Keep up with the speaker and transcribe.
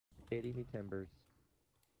Katie me timbers.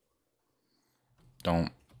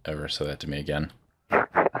 Don't ever say that to me again.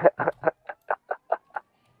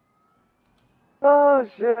 Oh,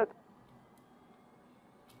 shit.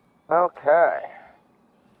 Okay.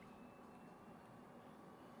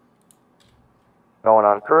 Going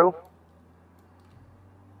on crew.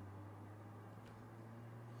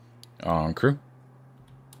 On crew.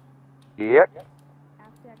 Yep.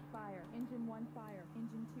 Aft deck fire. Engine 1 fire.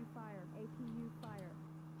 Engine 2 fire. APU fire.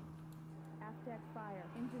 Aft deck fire.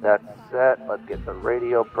 Engine That's 1 fire. set. Let's get the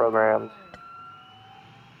radio programmed.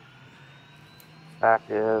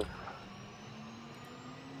 Active.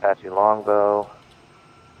 Apache Longbow.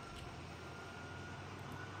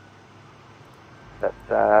 That's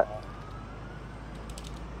that.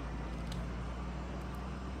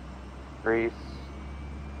 Grease.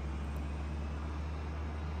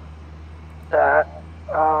 That.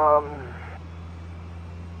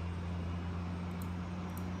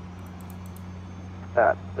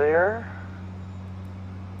 That there.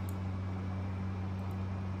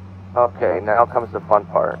 Okay, now comes the fun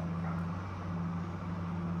part.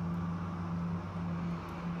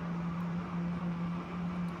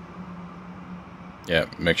 Yeah,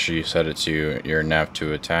 make sure you set it to your nav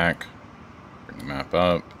to attack. Bring the map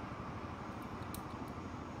up.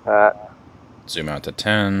 That. Zoom out to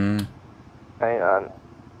 10. Hang on.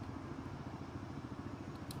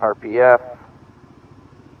 RPF.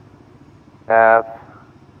 Nav.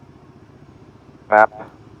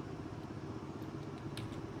 Map.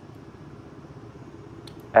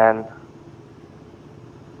 And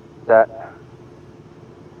set.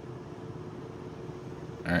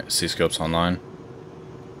 Alright, C-scope's online.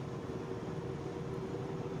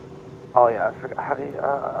 Oh yeah, I forgot how do you,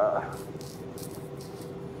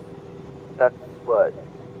 that's what,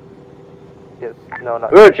 yes, no,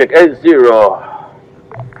 not, Good, check 80.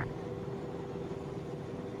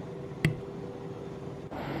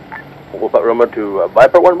 Wolfpack Roma to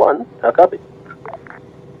Viper 1-1, copy.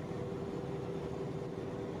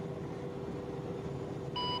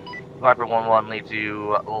 Viper 1-1 leads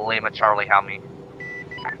you Lima Charlie Helmy.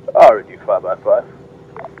 Already 5x5.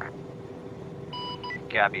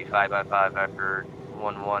 Gabby 5x5 Viper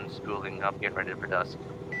 1-1 spooling up, getting ready for dusk.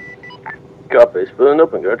 Copy, spilling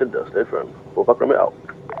up and go to dust, stay firm. Wolfpack Roma out.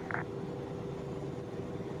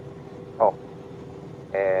 oh,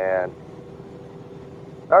 and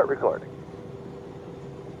start recording.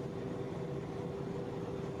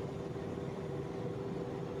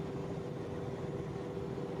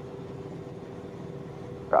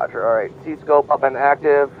 Roger, alright, C-scope up and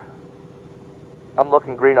active. I'm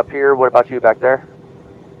looking green up here, what about you back there?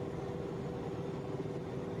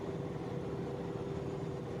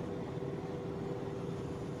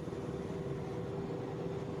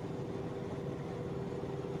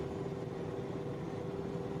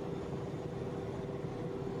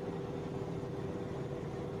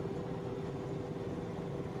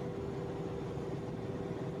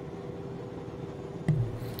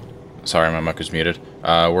 Sorry, my mic was muted.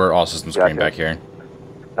 We're all systems green back here.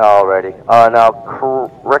 Alrighty. Now,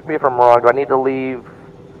 correct me if I'm wrong. Do I need to leave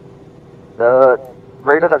the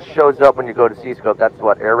radar that shows up when you go to C-scope? That's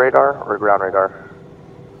what, air radar or ground radar?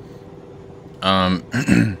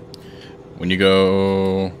 When you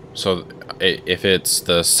go... So, if it's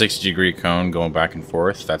the 60-degree cone going back and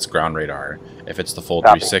forth, that's ground radar. If it's the full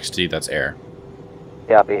Copy. 360, that's air.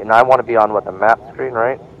 Yeah, and I want to be on, what, the map screen,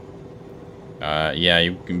 right? Yeah,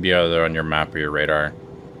 you can be either on your map or your radar.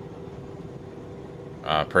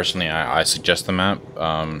 Personally, I suggest the map.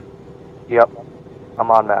 Yep.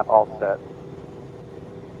 I'm on map, all set.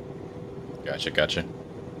 Gotcha.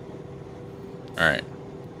 Alright.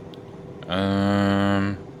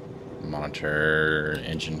 Monitor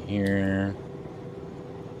engine here.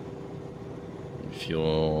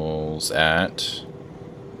 Fuel's at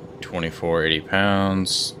 2480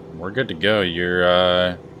 pounds. We're good to go.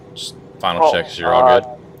 You're, just final checks, you're all good.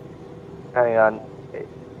 Hang on.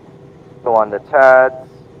 Go on to TADS.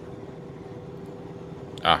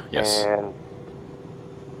 Ah, yes. And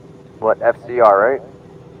what, FCR,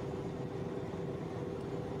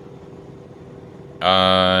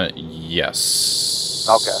 right? Yes.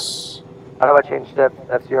 Okay. How do I change to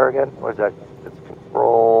FCR again? What is that? It's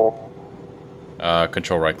control.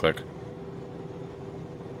 Control right click.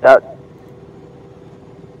 That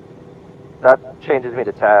changes me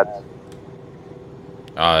to TADS.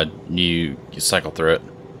 You cycle through it.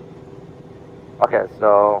 Okay,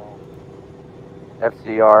 so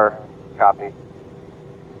FCR, copy.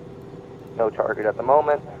 No target at the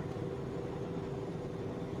moment.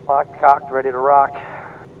 Lock, cocked, ready to rock.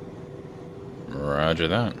 Roger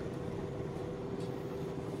that.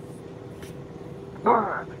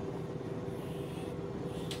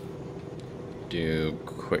 Do a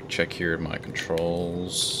quick check here of my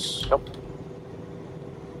controls. Nope.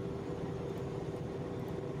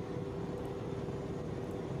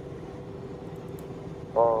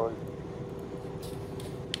 Oh,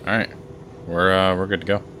 Alright. We're good to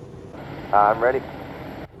go. I'm ready.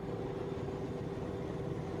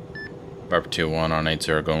 Viper 2-1 on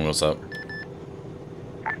 8-0, going wheels up.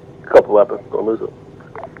 Copy weapon, go lose it.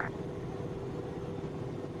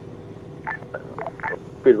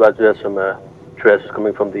 Be advised there's some traces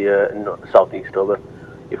coming from the southeast over.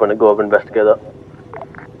 If you want to go over and investigate that.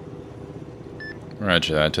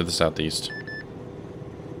 Roger that, to the southeast.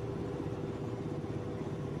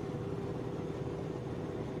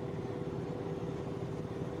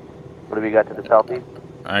 What do we got to the southeast?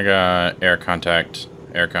 I got air contact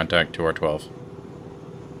 2R12.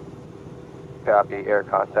 Copy, air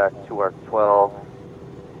contact 2R12.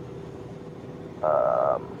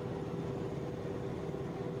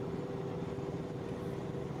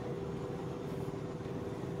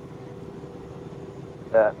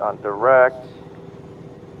 That on direct.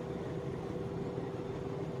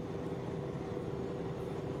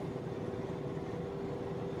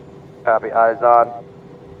 Copy, eyes on.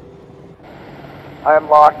 I am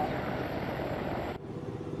locked.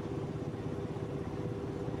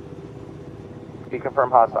 Be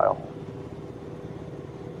confirmed hostile.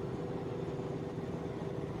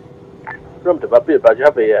 Remember, but be advised you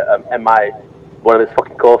have a MI, one of his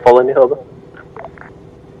fucking core following you over.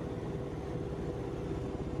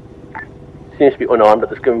 Seems to be unarmed at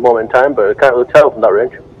this given moment in time, but I can't really tell from that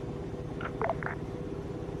range.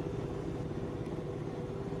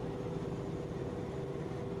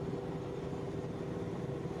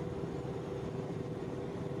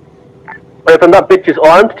 But if that bitch is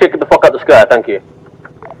armed, take it the fuck out the sky, thank you.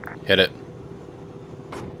 Hit it.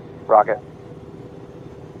 Rocket.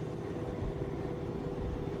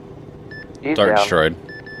 He's Dart down. destroyed.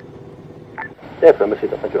 Yeah, let me see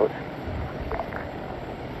that, thank you.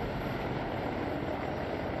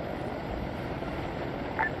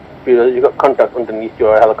 You got contact underneath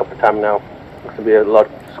your helicopter tam now. Looks to be a large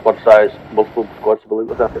squad size, multiple squads, I believe.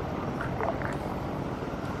 What's happening?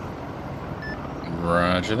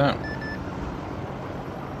 Roger that.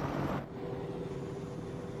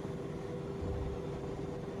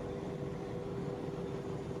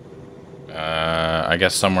 I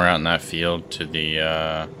guess somewhere out in that field to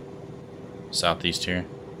the southeast here.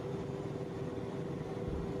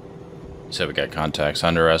 Said we got contacts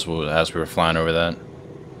under us as we were flying over that.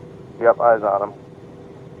 Yep, eyes on him.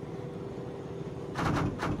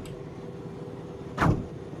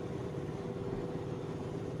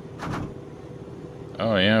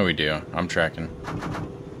 Oh yeah, we do. I'm tracking.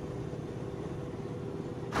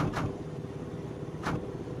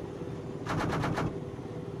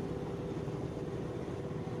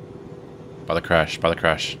 By the crash, by the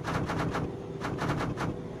crash.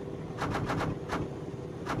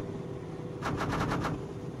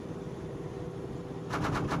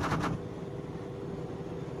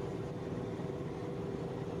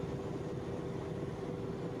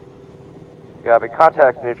 Copy,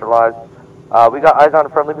 contacts neutralized. We got eyes on a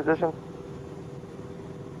friendly position.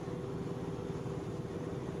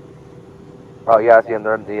 Oh yeah, I see them.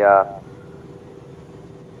 They're in the,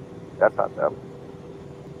 that's not them.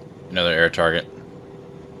 Another air target.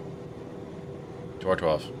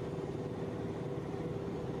 2R12.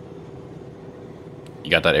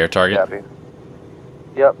 You got that air target? Copy.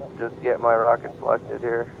 Yep, just get my rocket selected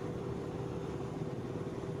here.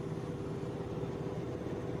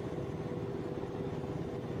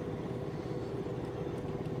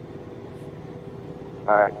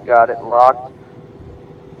 Alright, got it locked.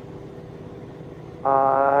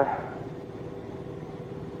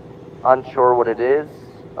 Unsure what it is.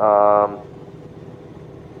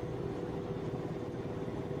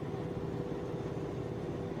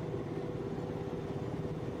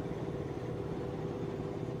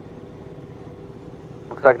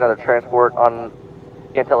 Looks like another transport on,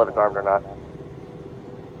 can't tell if it's armed or not.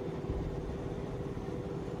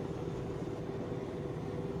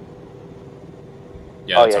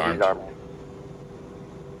 Yeah, Oh it's yeah, armed. he's armed.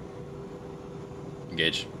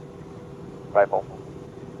 Engage. Rifle.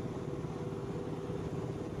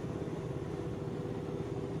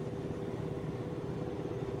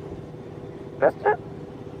 Missed it?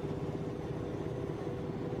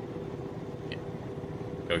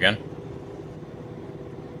 Go again.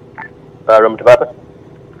 Room to Viper.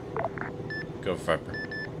 Go for Viper.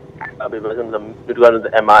 I'll be looking at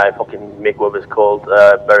the MI fucking makeover is called,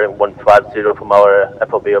 bearing 150 from our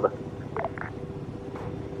FOB over.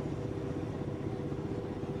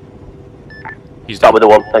 He's Start down. with the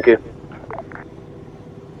one, thank you.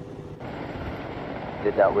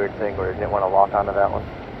 did that weird thing where it didn't want to lock onto that one.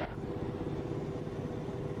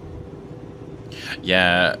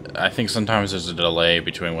 Yeah, I think sometimes there's a delay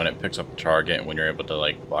between when it picks up the target and when you're able to,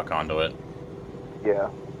 like, lock onto it. Yeah.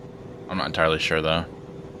 I'm not entirely sure, though.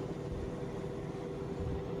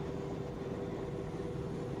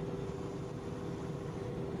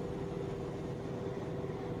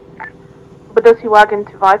 But does he wagon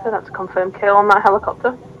to Viper? That's a confirmed kill on that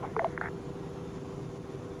helicopter.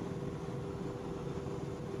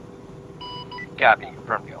 Copy,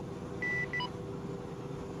 confirmed kill.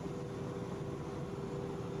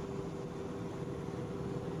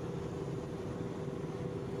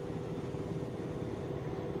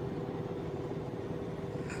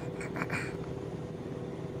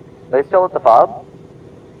 They still at the fob?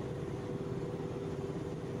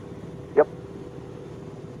 Yep.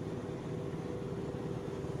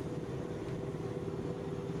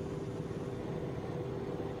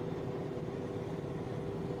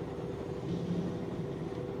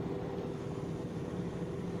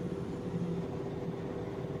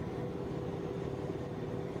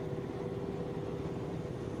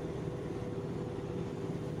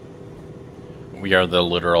 We are the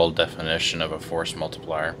literal definition of a force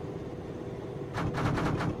multiplier.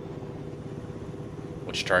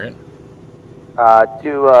 Which target?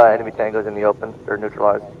 2 enemy tangos in the open. They're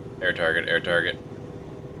neutralized. Air target, air target.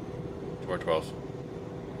 412.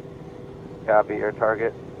 Copy, air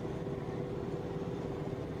target.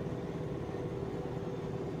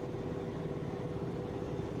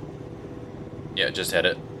 Yeah, just hit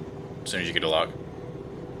it. As soon as you get a lock.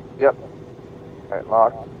 Yep. Alright,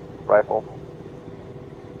 locked. Rifle.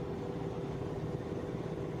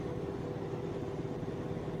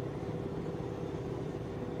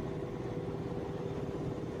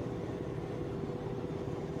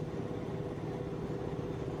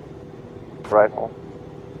 Rifle.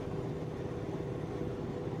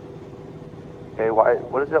 Okay,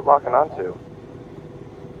 what is it locking onto?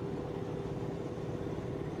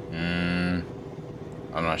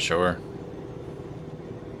 I'm not sure.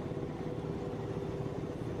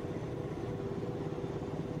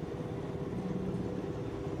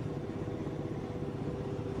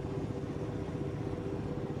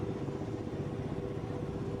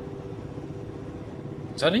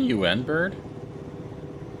 Is that a UN bird?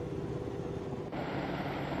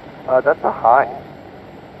 That's a high.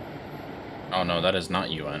 Oh no, that is not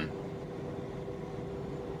UN.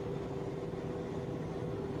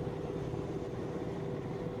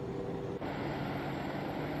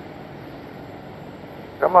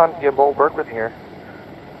 Come on, Gimbal, work with me here.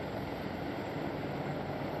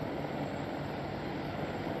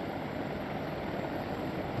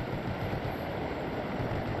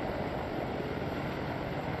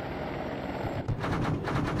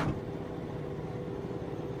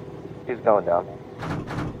 He's going down.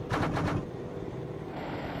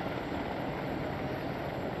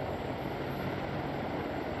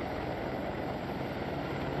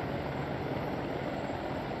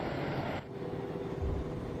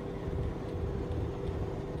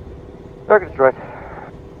 Target destroyed.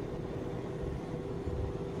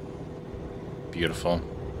 Beautiful.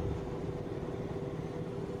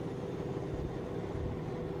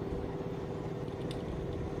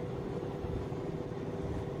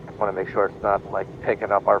 I want to make sure it's not like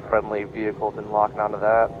picking up our friendly vehicles and locking onto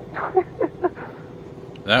that.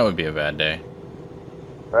 That would be a bad day.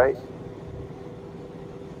 Right?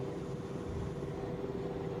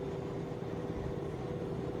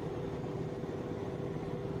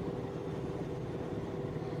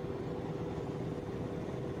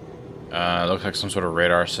 Looks like some sort of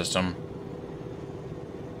radar system.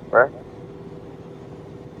 Where?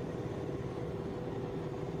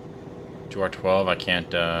 2R12, I can't,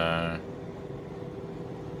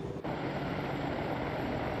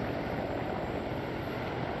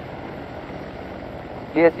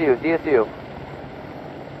 DSU, DSU.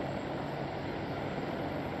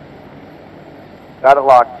 Got it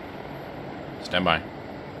locked. stand by.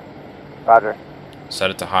 Roger. Set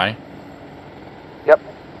it to high. Yep.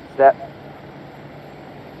 Set.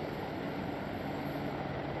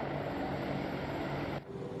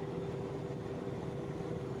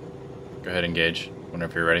 Go ahead, engage,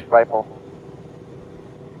 whenever you're ready. Rifle.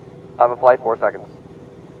 I have a flight, 4 seconds.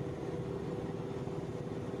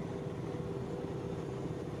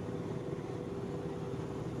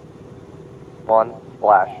 One,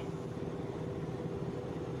 splash.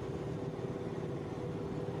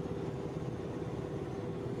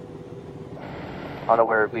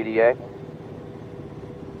 Unaware of VDA.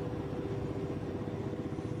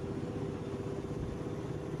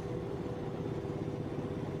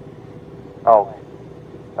 Oh.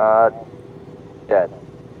 Dead.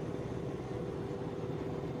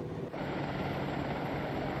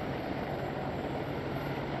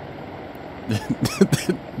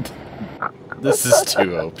 This is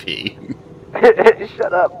too OP.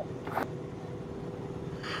 Shut up.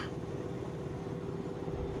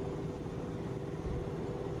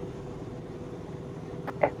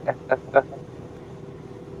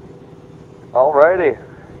 Alrighty.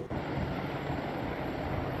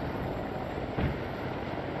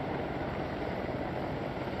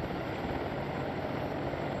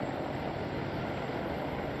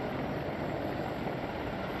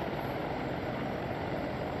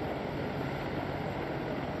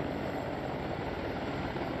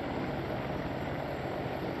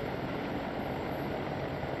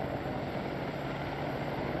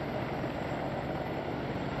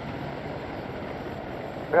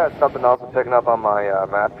 I got something else I'm picking up on my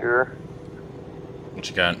map here. What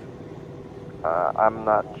you got? I'm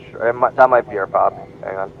not sure. That might be our fob.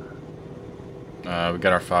 Hang on. We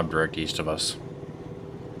got our fob direct east of us.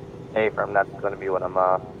 A-firm, that's going to be what I'm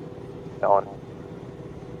telling.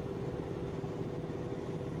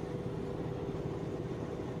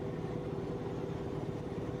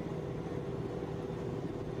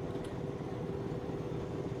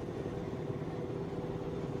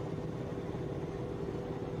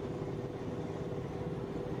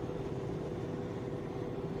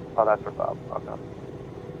 Oh, that's for Bob. Okay.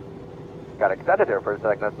 Got excited there for a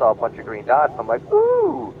second. I saw a bunch of green dots. I'm like,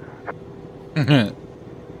 ooh!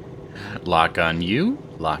 Lock on you,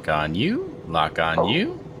 lock on you, lock on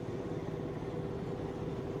you.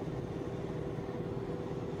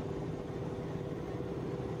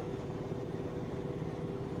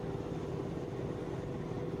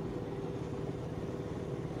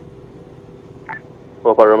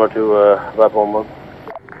 Well, I remember to lap 1-1.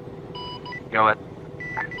 Go ahead.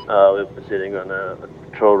 We're proceeding on a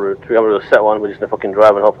patrol route. We're going to set one, we're just going to fucking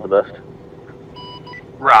drive and hope for the best.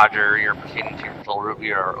 Roger, you're proceeding to your patrol route.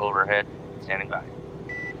 We are overhead, standing by.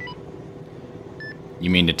 You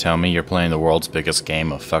mean to tell me you're playing the world's biggest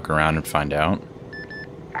game of fuck around and find out?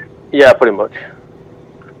 Yeah, pretty much.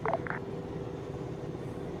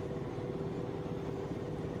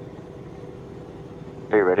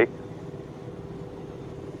 Are you ready?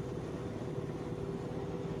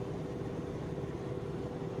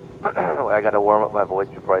 I gotta warm up my voice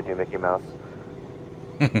before I do Mickey Mouse.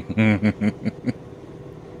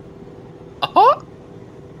 Oh,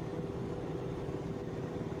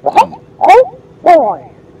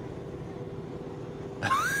 boy!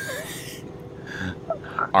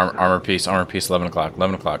 armor piece, 11 o'clock,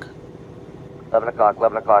 11 o'clock. 11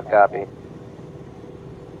 o'clock, copy.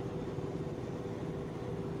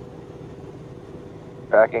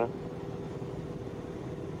 Tracking.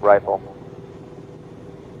 Rifle.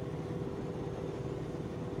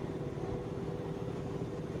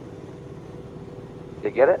 Did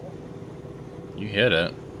you get it? You hit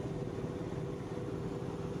it.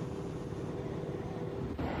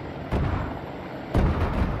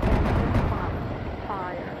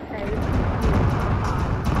 Fire.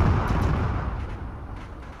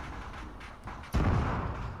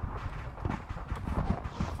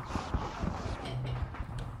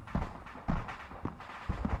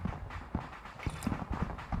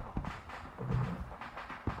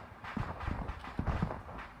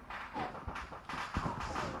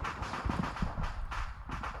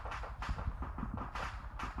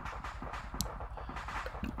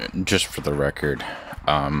 Just for the record,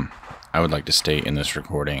 I would like to state in this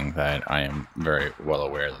recording that I am very well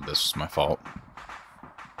aware that this was my fault.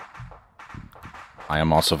 I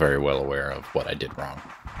am also very well aware of what I did wrong.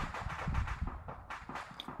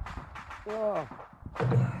 Whoa.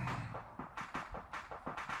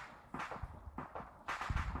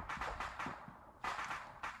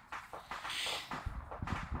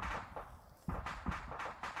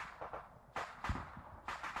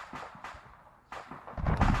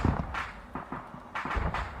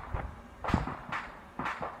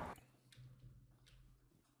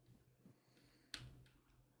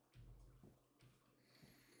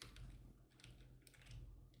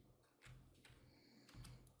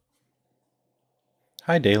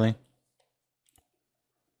 Hi, Daly.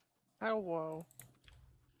 Hello.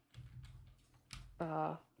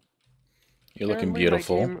 You're looking Apparently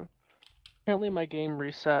beautiful. Apparently my game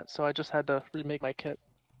reset, so I just had to remake my kit.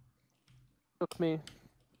 Took me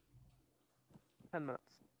 10 minutes.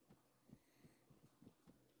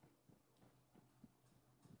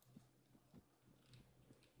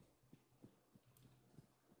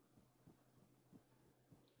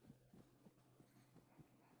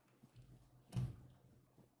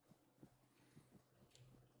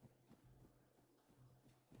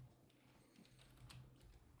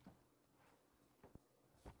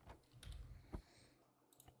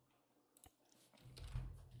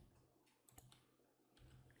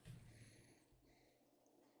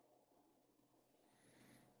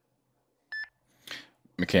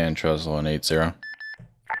 McCann Trussell and 80.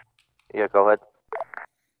 Yeah, go ahead.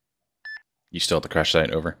 You still at the crash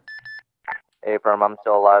site, over. Affirm, I'm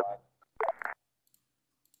still alive.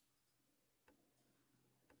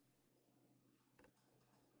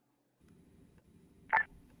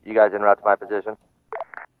 You guys en route to my position?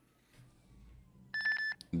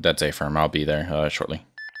 That's affirm. I'll be there shortly.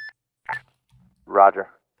 Roger.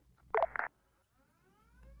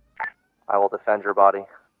 I will defend your body.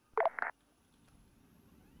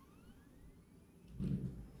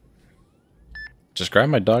 Just grab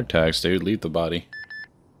my dog tags, dude. Leave the body.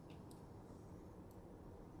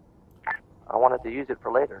 I wanted to use it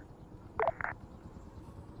for later.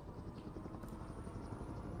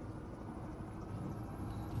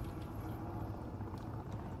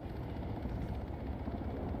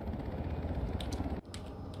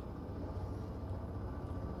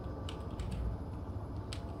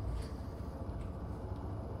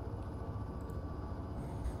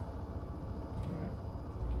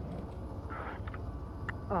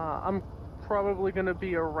 I'm probably gonna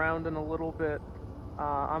be around in a little bit.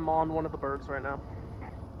 I'm on one of the birds right now.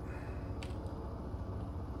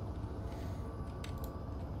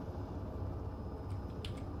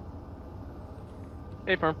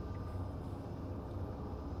 Hey, firm.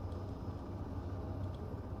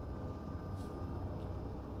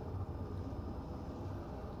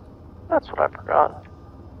 That's what I forgot.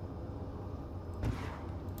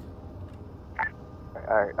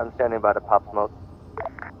 Alright, I'm standing by to pop smoke.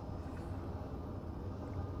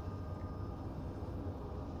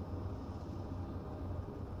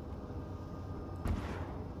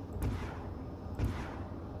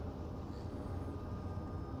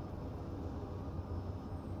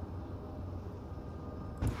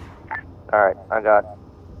 Alright, I got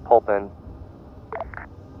pulpin.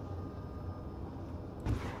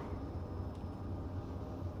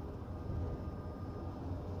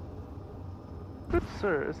 Good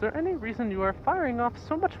sir, is there any reason you are firing off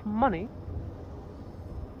so much money?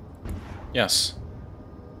 Yes.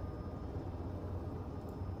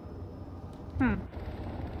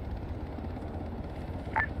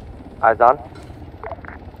 Eyes on.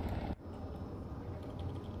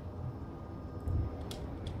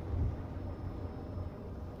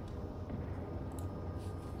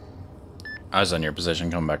 Eyes on your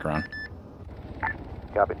position. Come back around.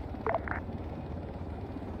 Copy.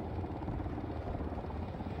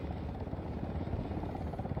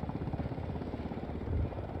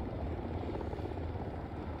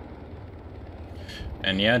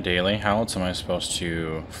 And yeah, Daily, how else am I supposed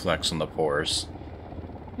to flex on the pores?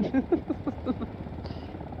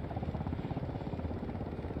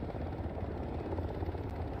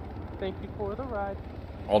 Thank you for the ride.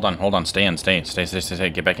 Hold on. Stay.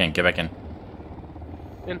 Get back in.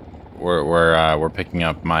 In. We're picking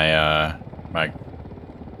up my my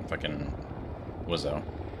fucking Wizzo.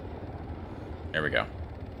 There we go.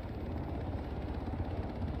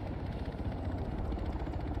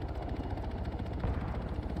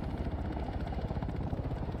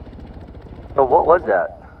 So what was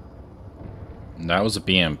that? That was a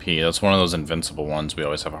BMP. That's one of those invincible ones we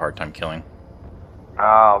always have a hard time killing.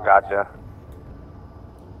 Oh, gotcha.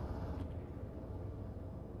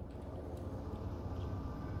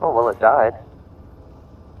 Oh, well, it died.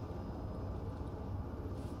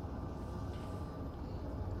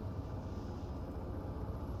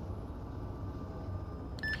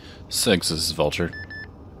 Six, this is Vulture.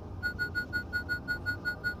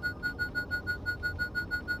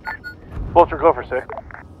 Vulture, go for 6.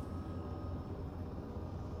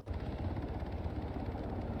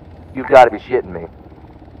 You've got to be shitting me.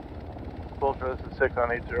 Vulture, this is 6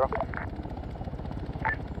 on 80.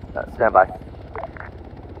 Stand by.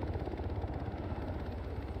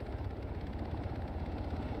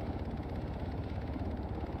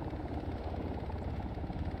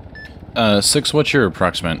 Six, what's your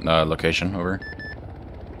approximate location? Over.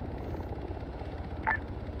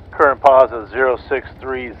 Current pause is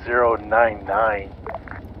 063099.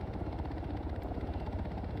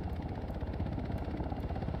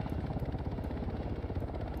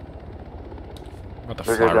 What the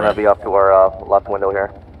They're fuck? gonna be up to our left window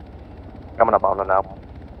here. Coming up on them now.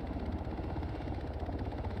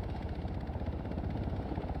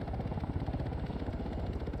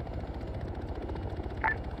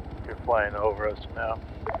 You're flying over us now.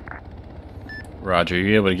 Roger,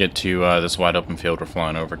 you able to get to this wide open field we're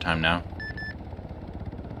flying over time now?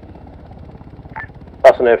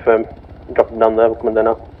 That's an FM. Dropping down there, we're coming there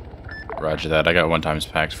now. Roger that. I got 1 times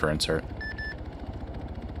packs for insert.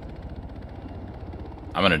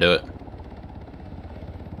 I'm gonna do it.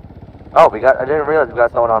 Oh, I didn't realize we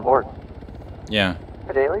got someone on board. Yeah.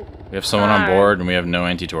 Hey, Daily? We have someone on board and we have no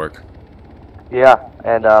anti-torque. Yeah,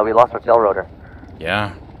 and we lost our tail rotor.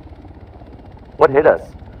 Yeah. What hit us?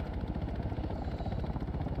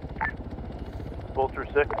 Vulture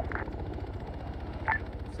 6.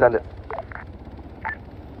 Send it.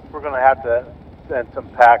 We're going to have to send some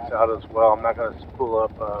packs out as well. I'm not going to spool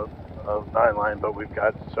up a 9-line, but we've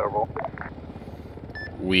got several.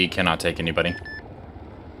 We cannot take anybody.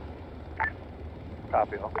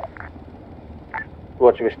 Copy all.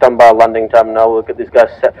 Watching we stand by landing time now. We'll get these guys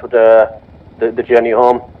set for the journey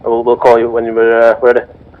home. We'll call you when we're ready.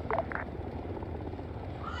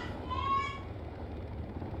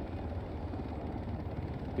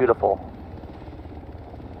 Beautiful.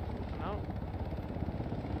 I'm out.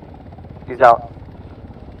 He's out.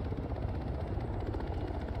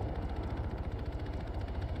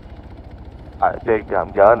 I think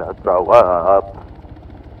I'm gonna throw up.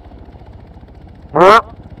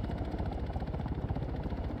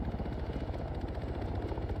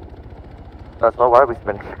 That's not why are we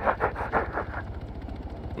spinning.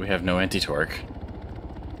 We have no anti-torque.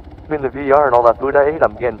 Between the VR and all that food I ate,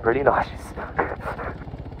 I'm getting pretty nauseous.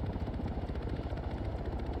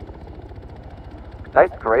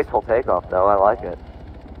 Nice graceful takeoff though, I like it.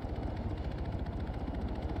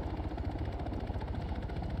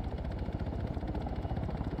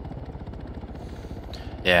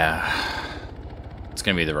 Yeah. It's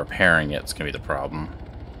gonna be the repairing it's gonna be the problem.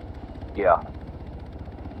 Yeah.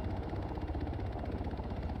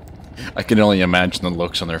 I can only imagine the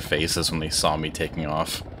looks on their faces when they saw me taking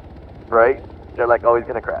off. Right? They're like, oh, he's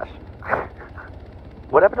gonna crash.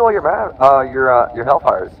 What happened to all your your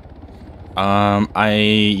Hellfires? I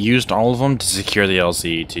used all of them to secure the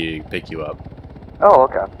LZ to pick you up. Oh,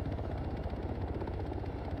 okay.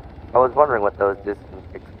 I was wondering what those distant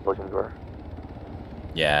explosions were.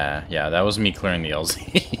 Yeah, that was me clearing the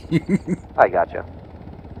LZ. I gotcha.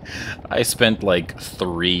 I spent like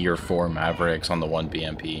 3 or 4 Mavericks on the one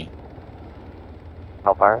BMP.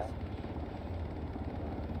 Hellfires?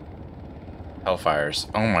 Hellfires.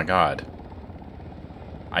 Oh my god.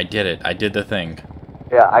 I did it. I did the thing.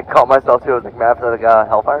 Yeah, I caught myself too. I was like, map for the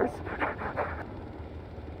Hellfires.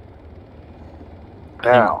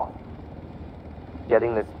 Now,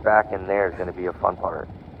 getting this back in there is going to be a fun part.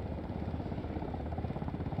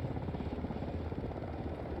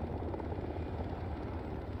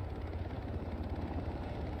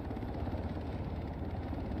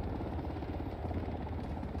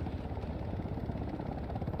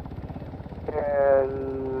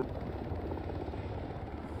 And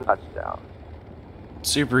touchdown.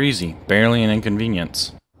 Super easy. Barely an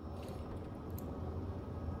inconvenience.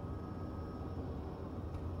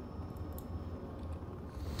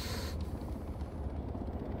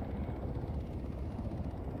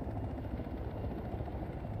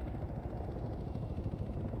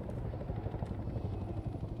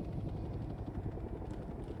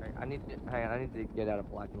 I need to get out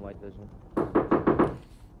of black and white vision.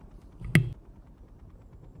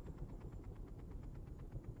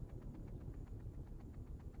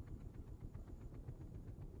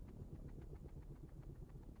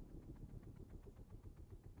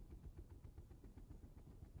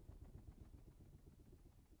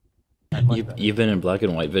 You've been in black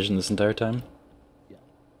and white vision this entire time? Yeah.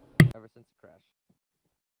 Ever since the crash.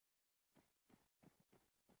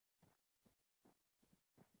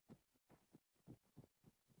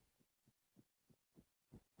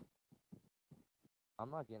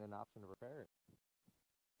 I'm not getting an option to repair it.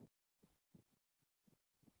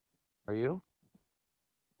 Are you?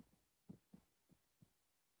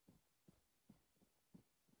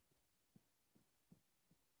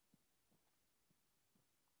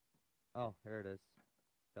 Oh, here it is.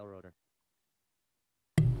 Tail rotor.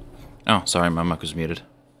 Oh, sorry, my mic was muted.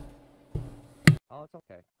 Oh, it's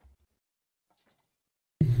okay.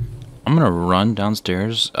 I'm gonna run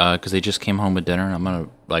downstairs, because they just came home with dinner, and I'm gonna,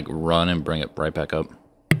 like, run and bring it right back up.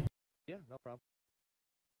 Yeah, no problem.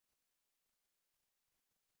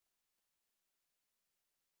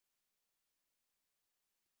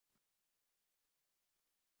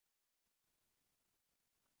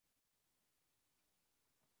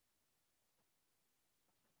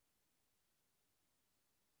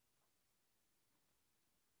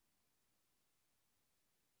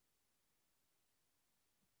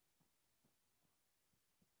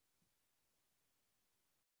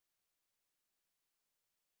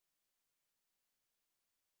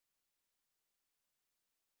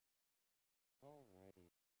 Alrighty.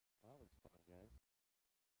 That was fun, guys.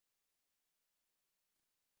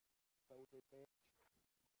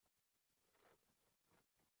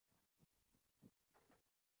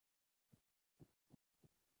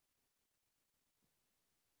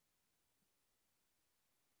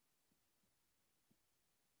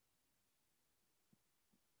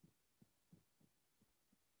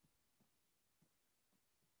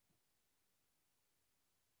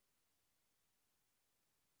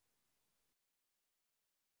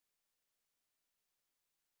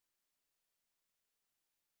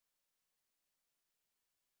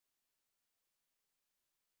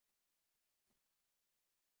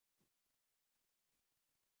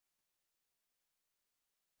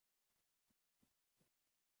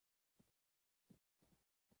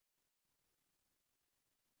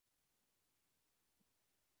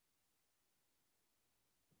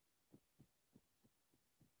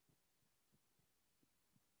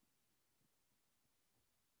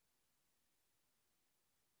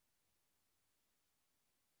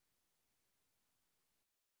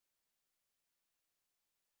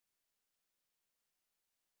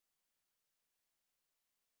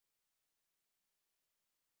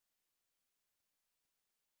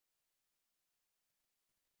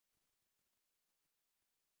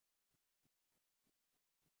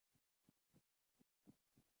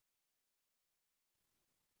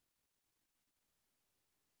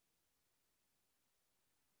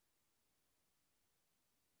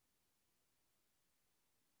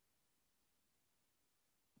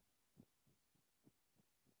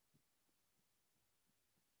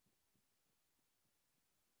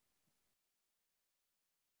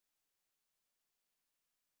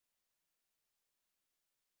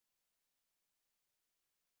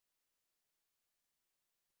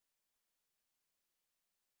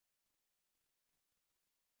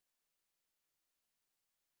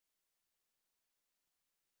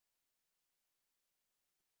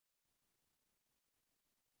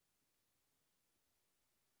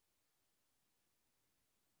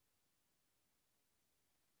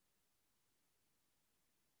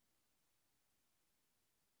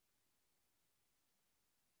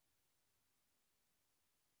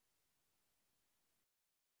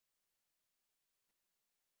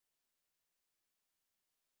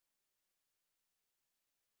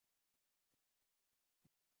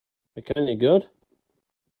 McKenna, you good?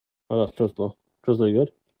 Oh, that's Trustlow. Trustlow, you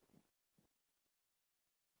good?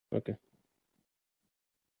 Okay.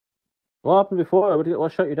 What happened before?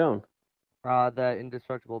 What shut you down? The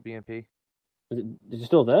indestructible BMP. Is you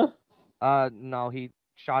still there? No, he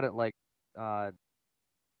shot it like,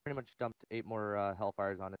 pretty much dumped 8 more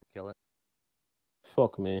Hellfires on it to kill it.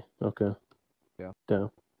 Fuck me. Okay. Yeah.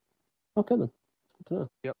 Damn. Okay then. Good to know.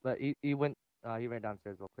 Yep, but he went, he ran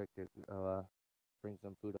downstairs real quick to, bring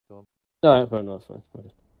some food up to him. Alright, fine, no, that's fine.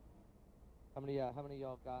 Okay. How many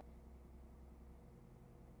y'all got?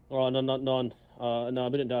 Oh, no, not none. No, I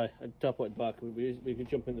didn't die. I teleported back. We could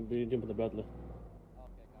jump in the Bradley. Okay, got it.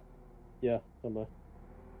 Yeah, stand by.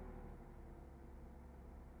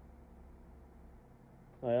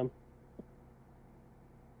 I am.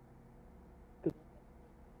 Good.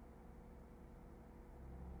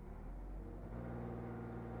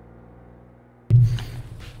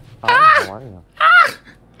 Hi, how are you? Hi.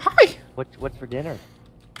 What's for dinner?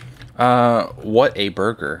 What a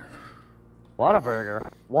burger. What a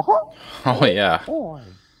burger. What? Oh yeah. Boy.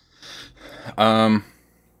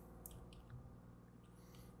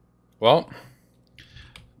 Well,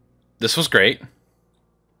 this was great.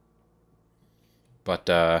 But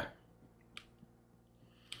Oh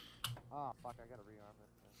fuck, I gotta rearm it.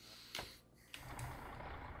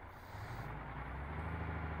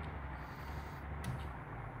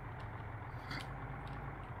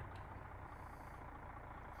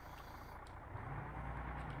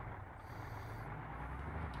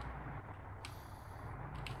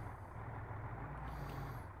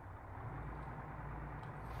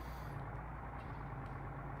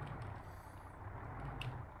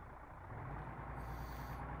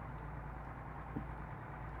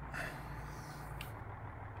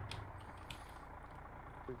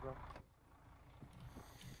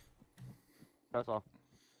 That's all.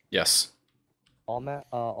 yes. All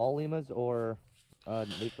limas or at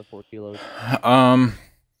least the 4 kilos.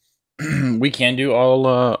 We can do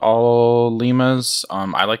all limas.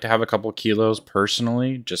 I like to have a couple kilos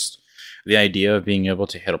personally. Just the idea of being able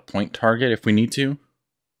to hit a point target if we need to.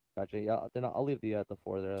 Gotcha. Yeah. Then I'll leave the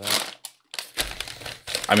 4 there. Then.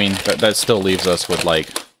 I mean, that still leaves us with like,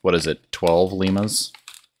 what is it, 12 limas?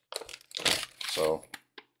 So,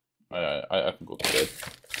 I think we'll be good.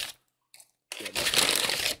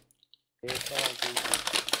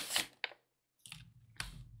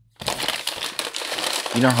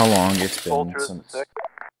 You know how long it's been since...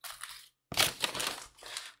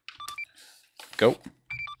 Go.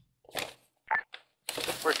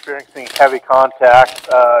 We're experiencing heavy contact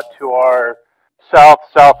to our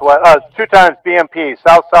southwest. 2 times BMP,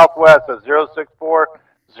 southwest of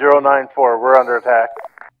 064094. We're under attack.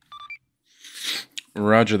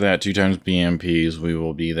 Roger that. 2 times BMPs. We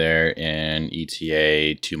will be there in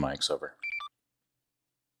ETA 2 mics over.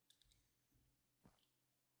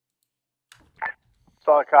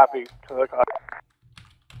 Solid copy.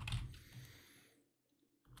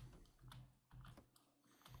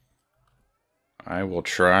 I will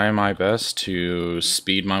try my best to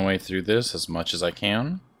speed my way through this as much as I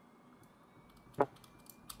can. Don't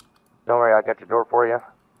worry, I'll get your door for you.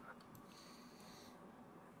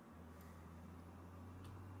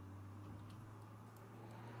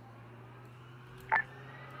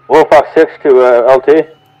 Fox 6 to LT.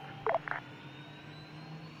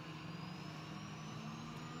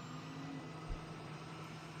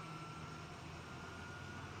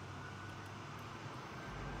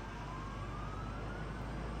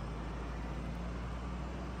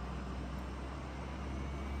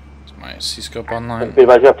 My C-scope online. You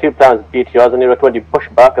have 2 plans BTRs, and you recommend you push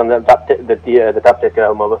back on the tap take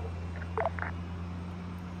over.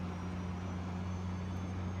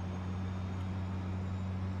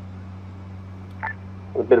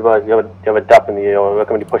 A bit of a, you have a DAP in the air, I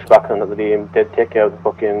recommend you push back on the take care of the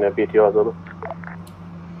fucking BTRs over.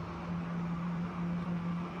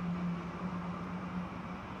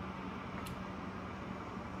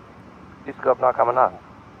 C-scope not coming on.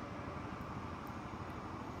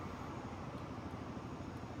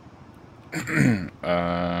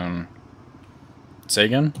 Say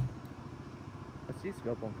again? The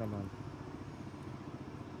C-scope won't come on.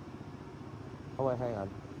 Oh wait, hang on.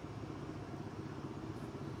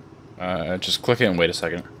 Just click it and wait a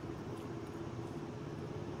second.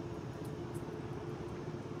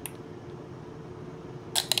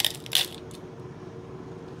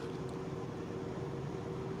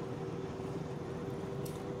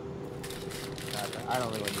 I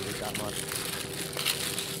don't really need it that much.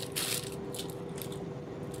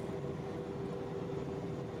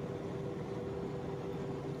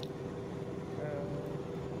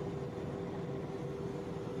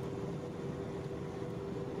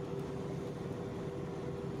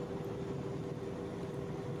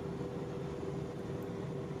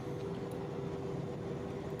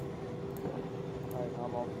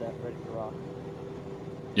 All set, ready to rock.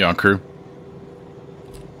 You on crew?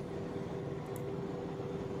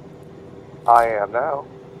 I am now.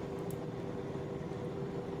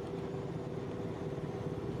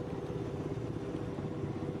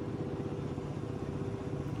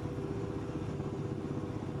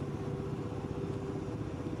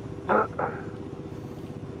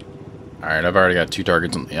 Alright, I've already got 2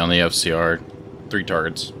 targets on the FCR. 3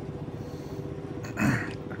 targets.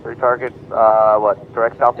 3 targets, what,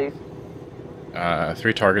 direct southeast?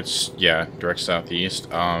 3 targets, yeah, direct southeast.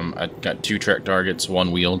 I got 2 track targets,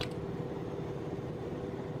 1 wheeled.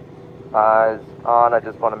 Eyes on, I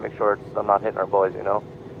just want to make sure I'm not hitting our boys, you know?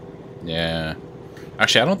 Yeah.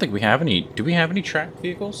 Actually, I don't think we have any... Do we have any track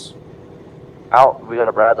vehicles? Out, we got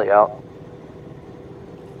a Bradley out.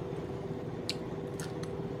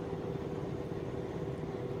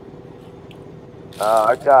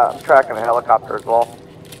 I'm tracking a helicopter as well.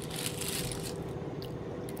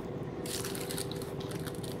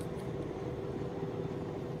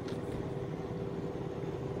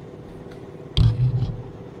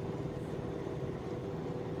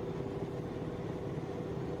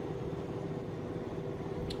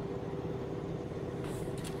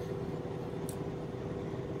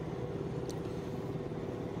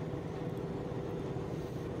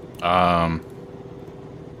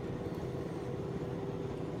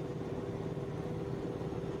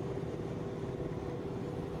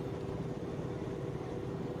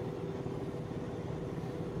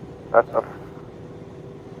 That's a...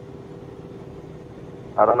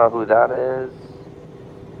 I don't know who that is.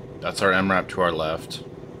 That's our MRAP to our left.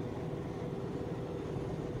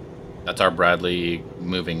 That's our Bradley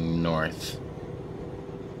moving north.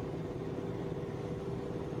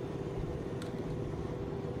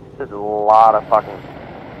 There's a lot of fucking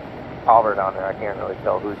power down there. I can't really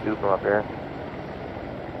tell who's who from up here.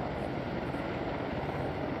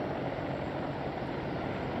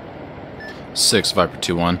 Six Viper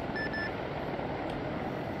 2-1.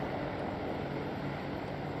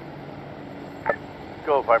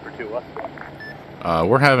 Go, Viper 2-1.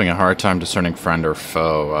 We're having a hard time discerning friend or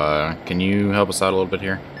foe. Can you help us out a little bit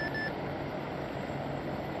here?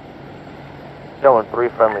 Showing 3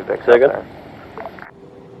 friendly Vics up there.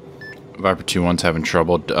 Viper 2-1's having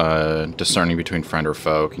trouble discerning between friend or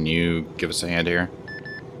foe. Can you give us a hand here?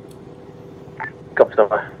 Copy,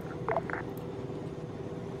 standby.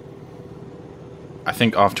 I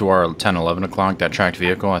think off to our 10-11 o'clock, that tracked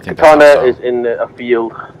vehicle, I think Katana that's is in a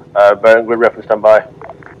field, bearing grid reference standby.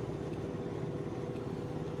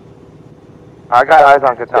 I got eyes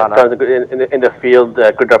on Katana. Yeah, in the field,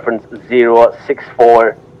 grid reference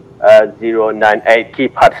 064-098,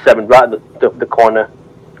 keypad 7, right at the corner.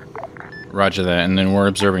 Roger that, and then we're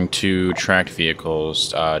observing 2 tracked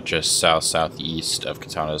vehicles just south-southeast of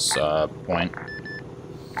Katana's point.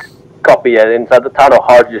 Copy, yeah, inside the town of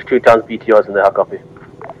Hard, just 2 tons BTRs in there, I'll copy.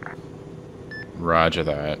 Roger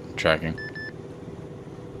that, tracking.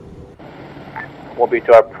 Will be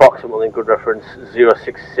to our approximately good reference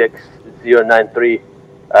 066-093,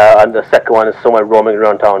 and the second one is somewhere roaming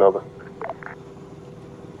around town, over.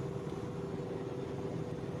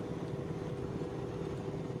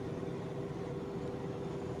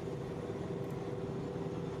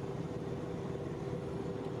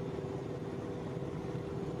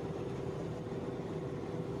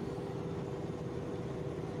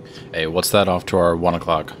 Hey, what's that off to our 1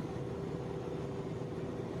 o'clock?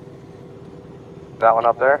 That one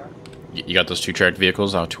up there? You got those 2 tracked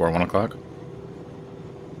vehicles out to our 1 o'clock?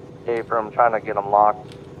 Hey, from trying to get them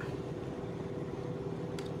locked.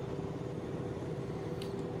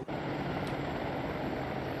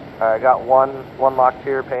 I got one locked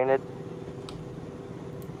here, painted.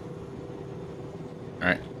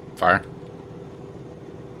 Alright, fire.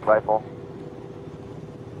 Rifle.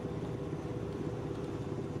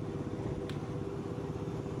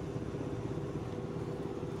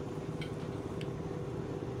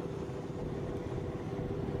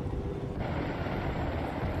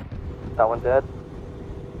 That one dead.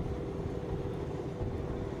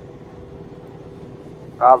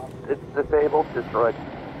 It's disabled, destroyed.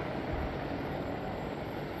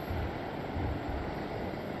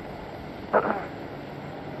 Are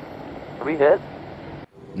we hit?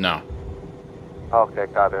 No. Okay,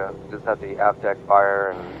 got it. Just had the aft deck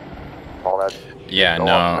fire and all that. Yeah,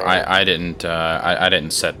 no, I didn't. I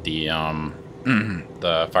didn't set the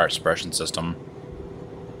the fire suppression system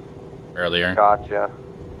earlier. Gotcha.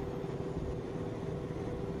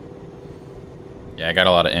 Yeah, I got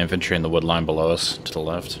a lot of infantry in the wood line below us to the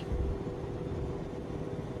left.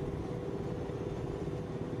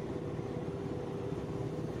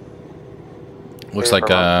 Looks like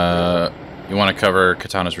You want to cover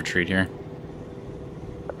Katana's retreat here?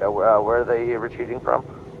 Where are they retreating from?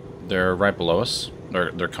 They're right below us.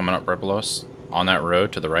 They're coming up right below us on that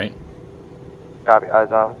road to the right. Copy,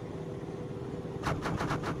 eyes on.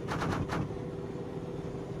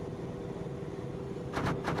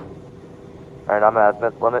 Alright, I'm at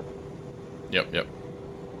azimuth limit. Yep.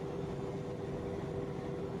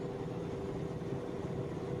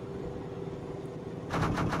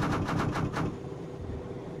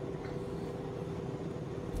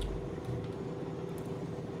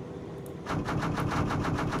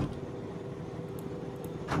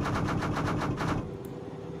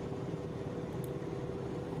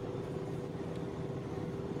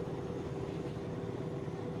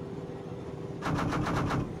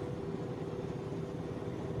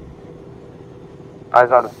 Eyes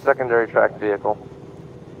on a secondary track vehicle.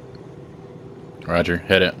 Roger,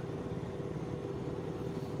 hit it.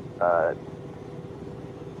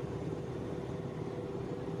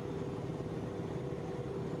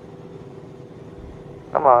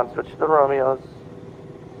 Come on, switch to the Romeos.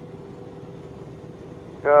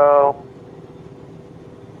 Go.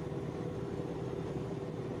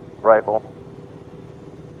 Rifle.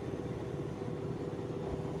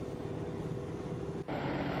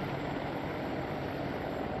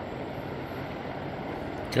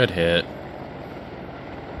 Good hit.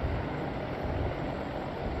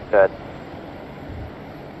 Dead.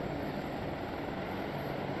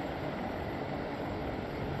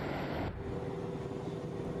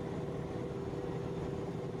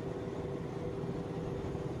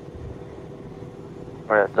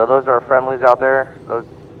 Okay, so those are friendlies out there. Those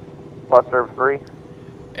cluster of 3.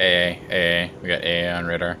 AA. We got AA on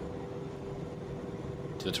radar.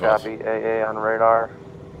 To the 12. Copy. AA on radar.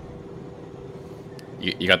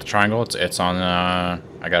 You got the triangle? It's on. I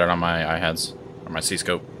got it on my iHeads, on my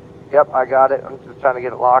C-scope. Yep, I got it. I'm just trying to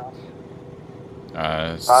get it locked.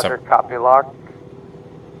 Roger, copy lock.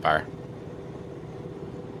 Fire.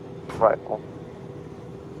 Rifle.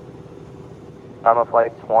 Time of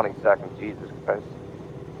flight 20 seconds. Jesus Christ.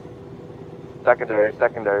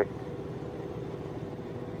 Secondary.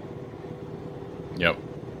 Yep.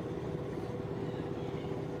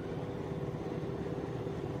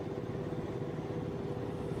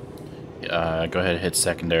 Go ahead and hit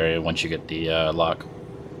secondary once you get the lock.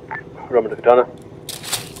 Roman to Katana.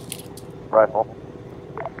 Rifle.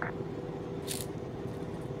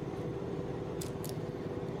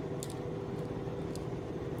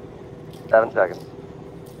 Seven seconds.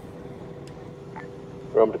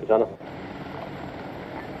 Roman to Katana.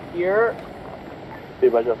 Here.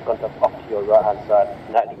 Speedway just contact off to your right hand side.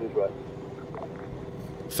 90 degrees right.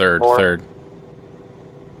 Third. Third?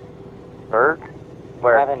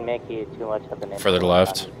 Where? Haven't Mickey too much of an Further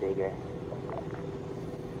left.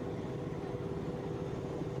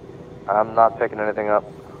 I'm not picking anything up.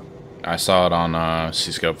 I saw it on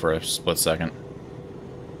C-scope for a split second.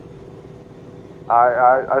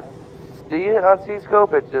 I see it on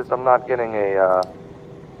C-scope, it's just I'm not getting a,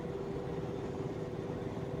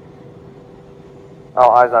 Oh,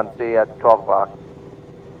 eyes on C at 12 o'clock.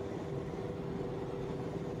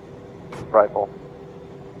 Rifle.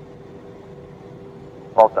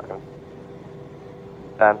 12 seconds.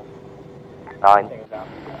 10. 9.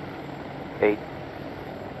 8.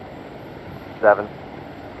 7.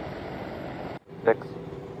 6.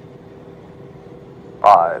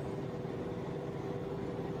 5.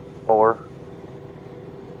 4.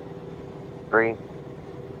 3.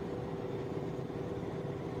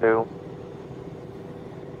 2.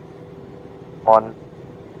 1.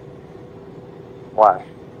 Flash.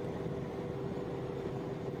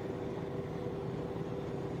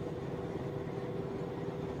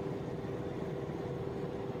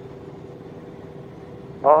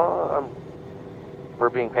 We're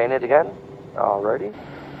being painted again? Alrighty.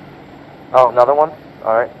 Oh, another one?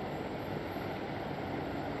 Alright.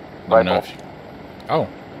 Let me know if you... Oh.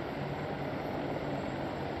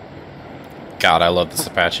 God, I love this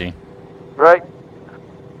Apache. Right.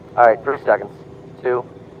 Alright, 3 seconds. 2.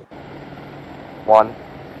 1.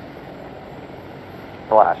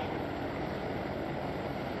 Flash.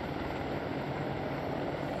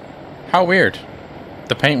 How weird.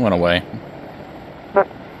 The paint went away.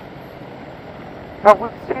 That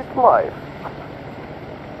was his life.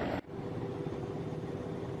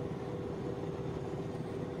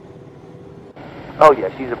 Oh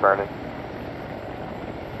yeah, she's a burning.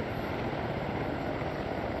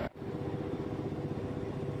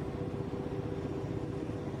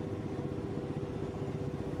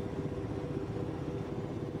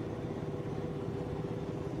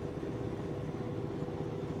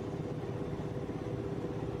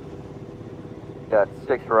 Got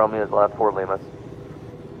 6 Romeos left, 4 Limas.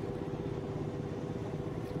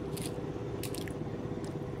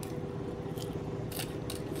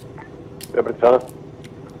 Ready, Katana?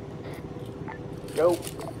 Go.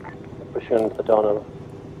 Pushing Katana.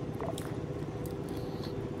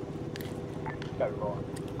 Got it rolling.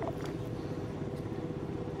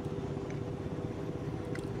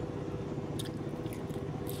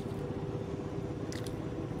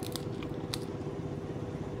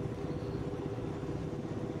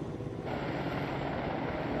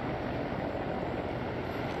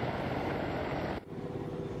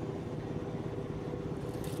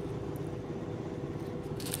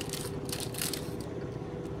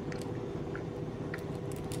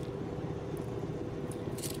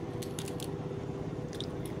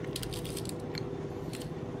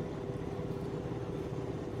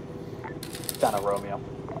 Down a Romeo.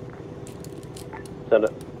 Send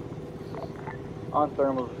it. On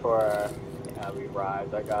thermals before we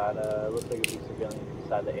arrived, I got, looks like it'll be civilians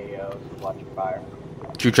inside the AO, so watch your fire.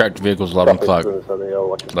 2 tracked vehicles, 11 o'clock.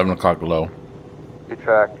 11 o'clock low. 2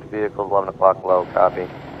 tracked vehicles, 11 o'clock low, copy.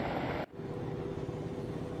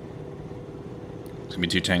 It's gonna be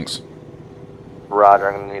 2 tanks.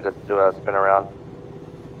 Roger, I'm gonna need us to do a spin around.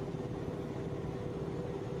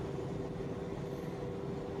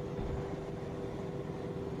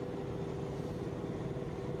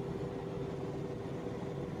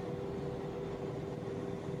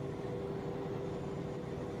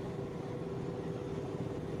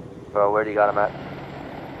 So where do you got him at?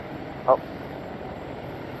 Oh.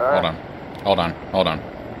 Hold on. Hold on. Hold on.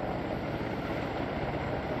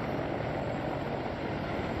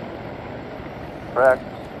 Correct.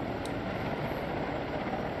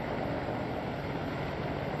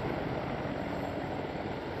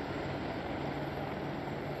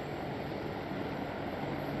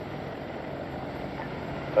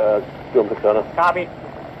 Go Katana. Copy.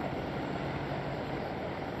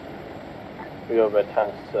 We go over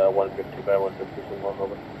tanks 150 by 150 from 1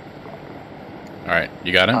 over. Alright,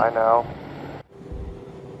 you got him? I know.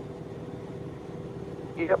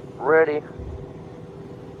 Yep, ready.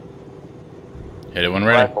 Hit it when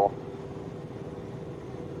ready. Rifle.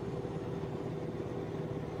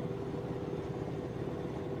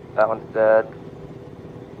 That one's dead.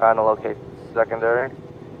 Trying to locate secondary.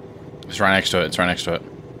 It's right next to it. It's right next to it.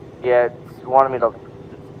 Yeah, it's wanted me to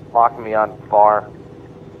lock me on far.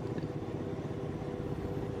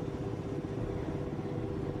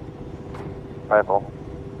 Rifle.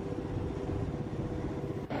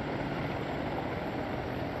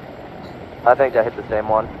 I think I hit the same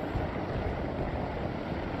one.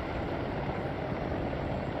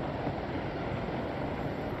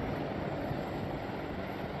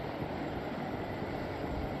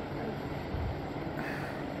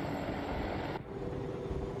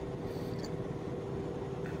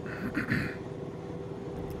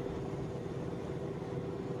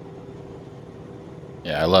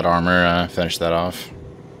 Yeah, I let Armor finish that off.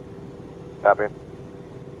 Copy.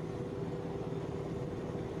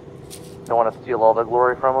 Don't want to steal all the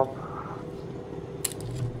glory from him.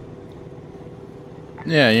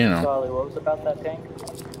 Yeah, you know. Charlie, what was about that tank?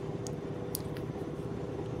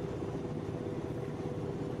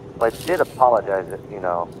 Well, I did apologize, you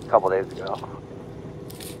know, a couple days ago.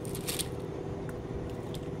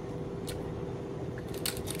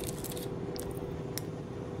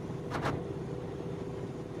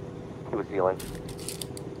 He was healing.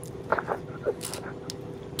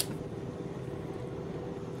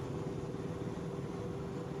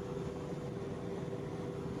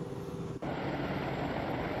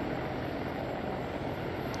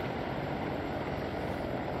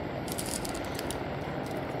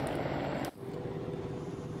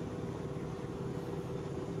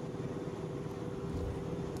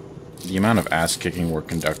 The amount of ass kicking we're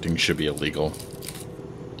conducting should be illegal.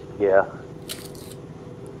 Yeah.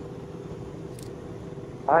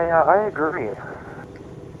 I agree.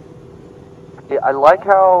 Yeah, I like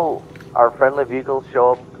how our friendly vehicles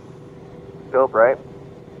show up, right?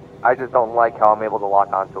 I just don't like how I'm able to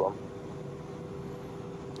lock onto them.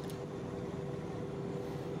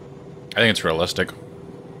 I think it's realistic.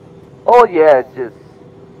 Oh yeah, it's just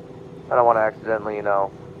I don't want to accidentally, you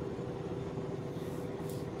know,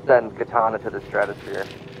 send Katana to the stratosphere.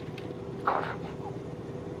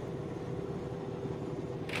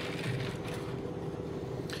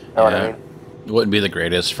 Know what I mean? It wouldn't be the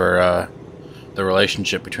greatest for the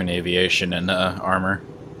relationship between aviation and armor.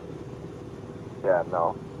 Yeah,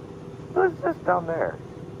 no. Who's this down there?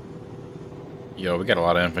 Yo, we got a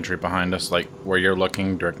lot of infantry behind us, like where you're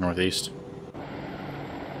looking, direct northeast.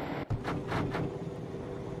 I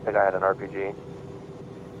think I had an RPG.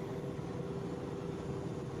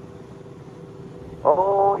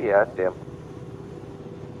 Oh, yeah, damn.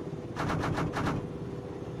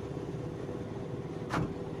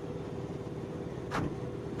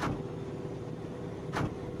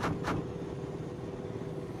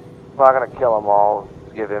 I'm not gonna kill them all.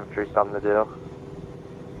 Just give infantry something to do.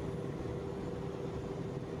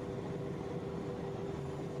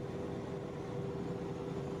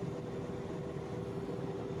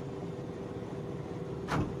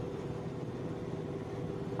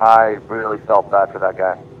 I really felt bad for that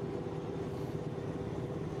guy.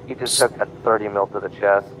 He just took that 30 mil to the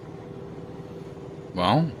chest.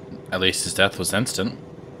 Well, at least his death was instant.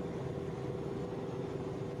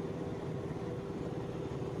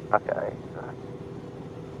 Okay.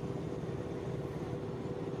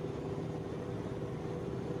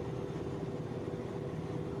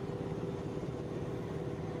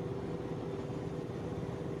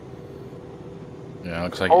 Yeah,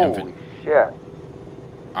 looks like Holy shit.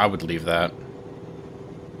 I would leave that.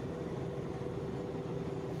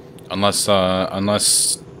 Unless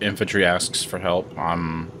infantry asks for help, I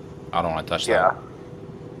don't want to touch that.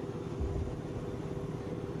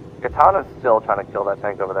 Katana's still trying to kill that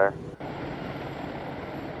tank over there.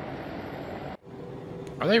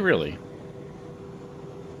 Are they really?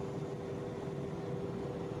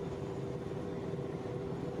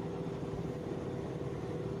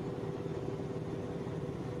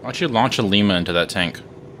 Why don't you launch a Lima into that tank?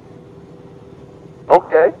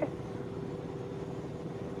 Okay.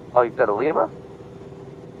 Oh, you said a Lima?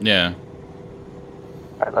 Yeah.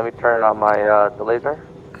 Alright, let me turn on my the laser.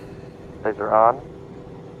 Laser on.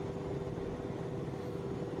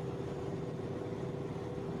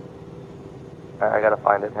 Alright, I gotta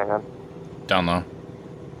find it, hang on. Down low.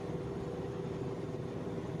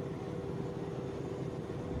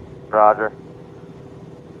 Roger.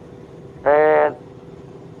 And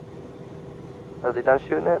are they done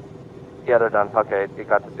shooting it? Yeah, they're done. Okay, it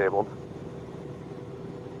got disabled.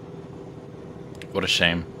 What a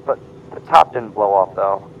shame. But the top didn't blow off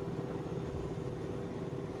though.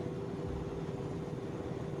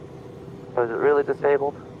 Was it really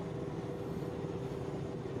disabled?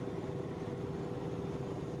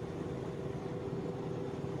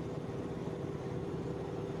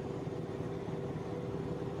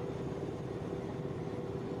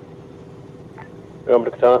 Remember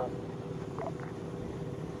the Katana?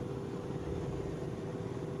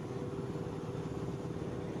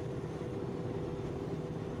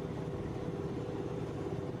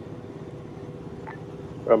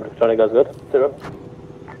 Remember the Katana, guys good? Zero.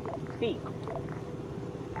 See.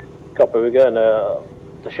 Copy, we're going the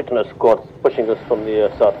shitting squad pushing us from the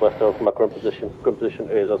southwest of my current position. Current position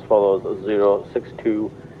is as follows: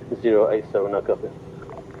 062087. Now copy.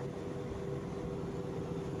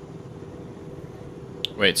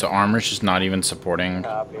 Wait, so Armor's just not even supporting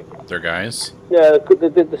their guys? Yeah,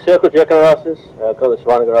 the circle jacking our asses, got the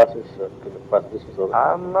surrounding our asses, could the pass this facility.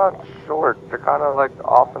 I'm not sure. They're kind of like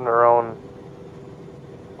off in their own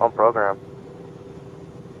program.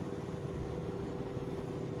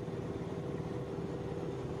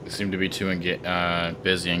 They seem to be too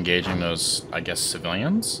busy engaging those, I guess,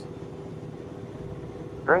 civilians?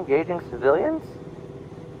 They're engaging civilians?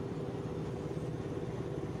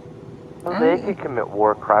 Well, they can commit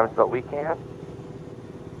war crimes, but we can't.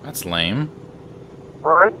 That's lame.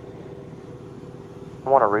 Right? I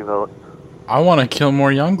want to revote. I want to kill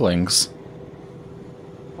more younglings.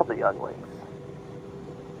 Kill the younglings.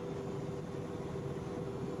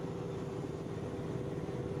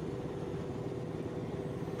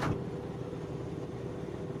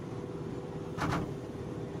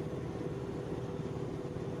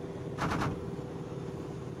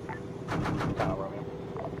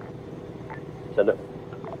 Send it.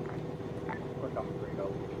 We're coming for you.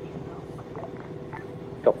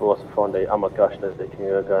 Couple of us found the Arma cache that they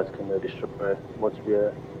can, guys can destroy once we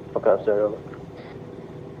fuck out there over.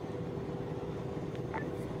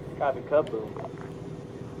 Copy, kaboom.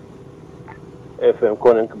 FM,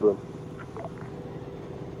 Conan, kaboom.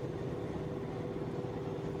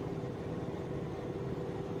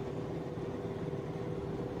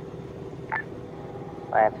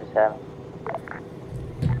 Lancer 7.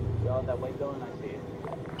 Y'all that white building, I see it.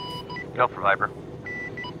 Go for Viper.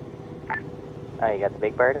 Oh, you got the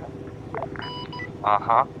big bird?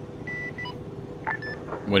 Uh-huh.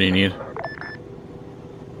 What do you need?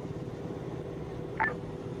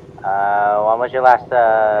 When was your last,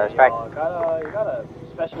 strike? You got a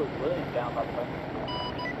specialist Williams down, by the way.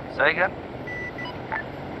 Say again?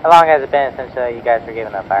 How long has it been since, you guys were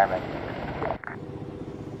given a fireman?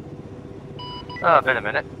 Been a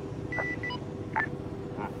minute.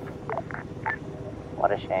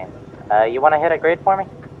 What a shame. You want to hit a grid for me?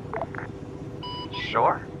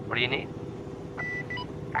 Sure. What do you need?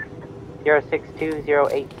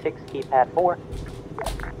 062086 keypad 4.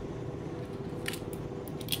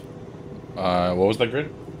 What was that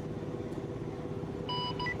grid?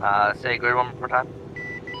 Say grid one more time.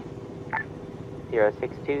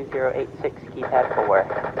 062086 keypad 4.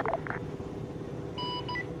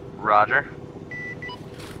 Roger.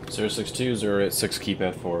 062086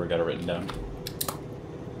 keypad 4. Got it written down.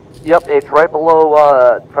 Yep, it's right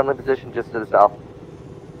below friendly position just to the south.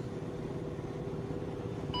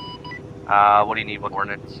 What do you need? What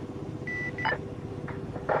coordinates?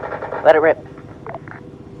 Let it rip.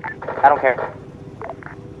 I don't care.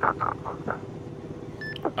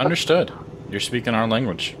 Understood. You're speaking our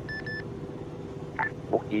language.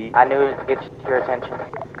 Okay. I knew it would get your attention.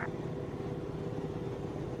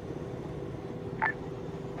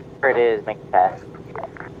 Here it is, make it fast.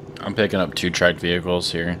 I'm picking up 2 tracked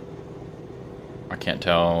vehicles here. I can't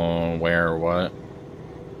tell where or what.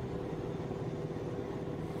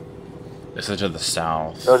 This is to the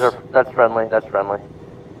south. That's friendly. That's friendly.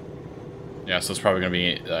 Yeah, so it's probably gonna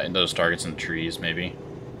be in those targets in the trees, maybe.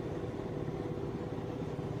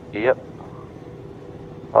 Yep.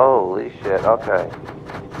 Holy shit. Okay.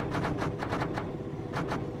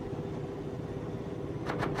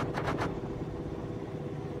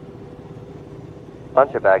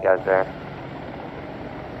 Bunch of bad guys there.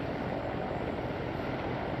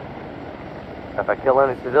 If I kill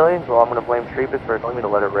any civilians, well, I'm gonna blame Treepus for telling me to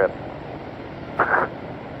let it rip.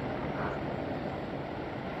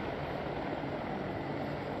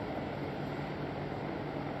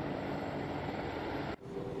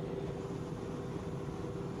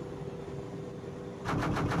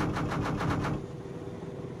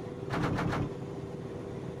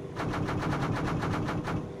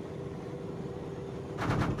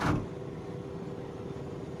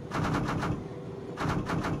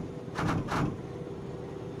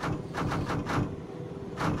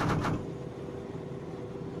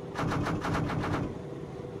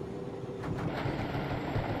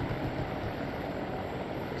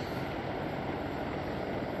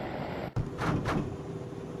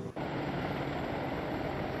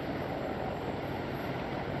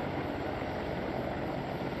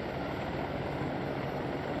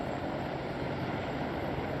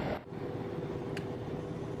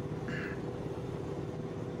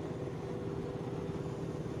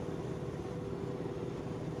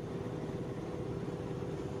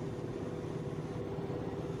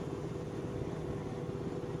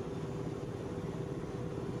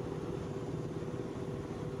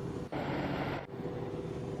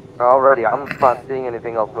 Already, I'm not seeing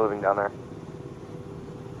anything else moving down there.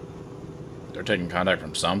 They're taking contact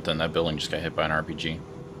from something. That building just got hit by an RPG.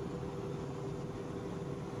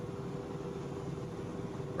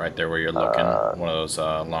 Right there where you're looking. One of those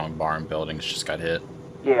long barn buildings just got hit.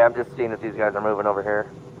 Yeah, I'm just seeing if these guys are moving over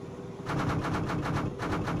here.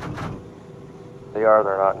 They are,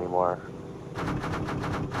 they're not anymore.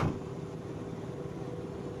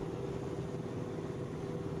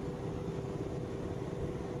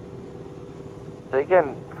 They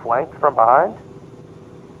getting flanked from behind?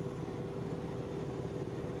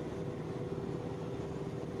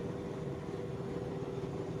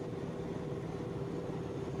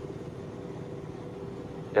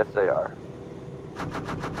 Yes, they are.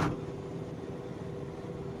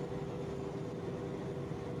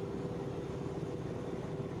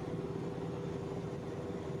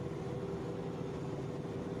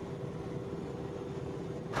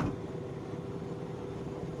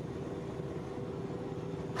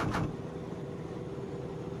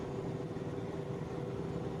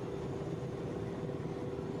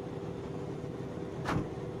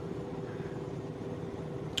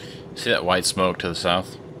 See that white smoke to the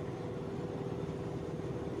south?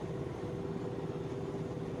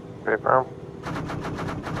 Very firm.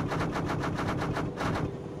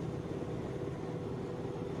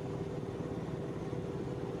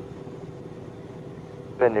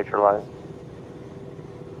 Been neutralized.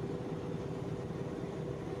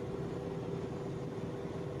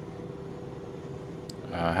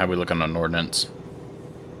 How we looking on ordnance?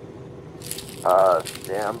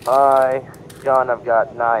 Stand by. Gun, I've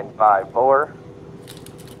got 954.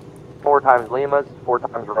 4 times Limas, 4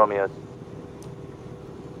 times Romeos.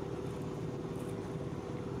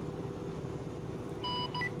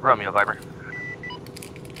 Romeo Viper.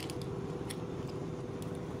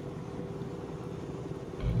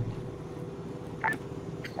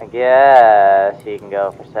 I guess you can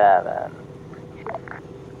go for 7.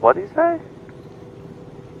 What did he say?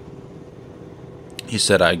 He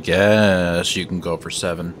said, I guess you can go for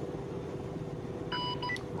 7.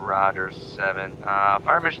 Roger, 7.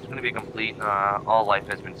 Fire mission's going to be complete. All life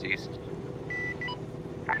has been ceased.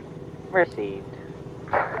 Received.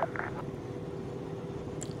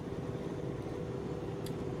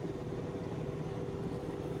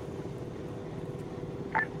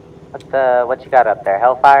 What you got up there?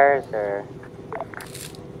 Hellfires or?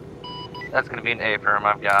 That's going to be an A firm.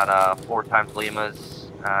 I've got 4 times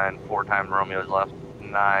Limas and 4 times Romeos left.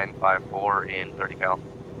 9, 5, 4 in 30 cal.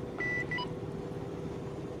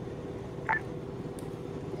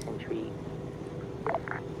 Intrigue.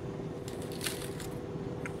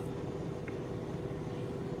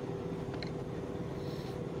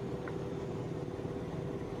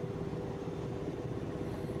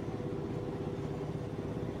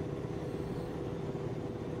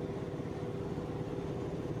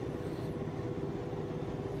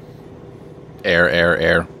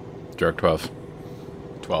 Air. Direct 12.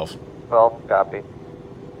 12. 12, copy.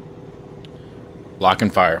 Lock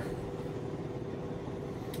and fire.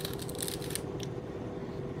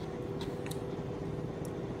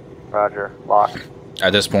 Roger, lock.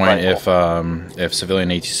 At this point, Rifle. if civilian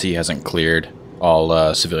ATC hasn't cleared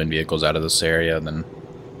all civilian vehicles out of this area, then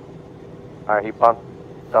Alright, he bumped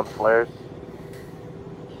dump flares.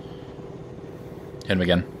 hit him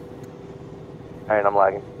again. Alright, I'm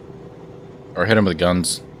lagging. Or hit him with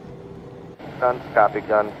guns. Guns, copy,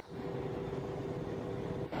 guns.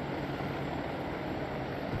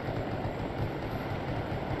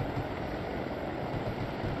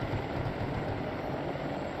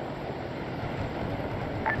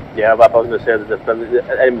 Yeah, but I was going to say that there's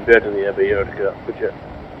an enemy bird in the air, but you're good shit.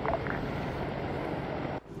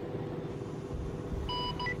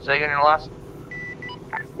 Say again your last?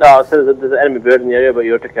 No, I said that there's an enemy bird in the area, but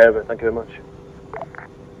you took care of it. Thank you very much.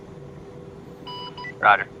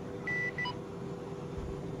 Roger.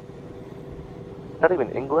 Is that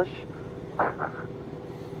even English?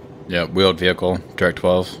 Yeah, wheeled vehicle, direct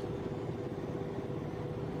 12.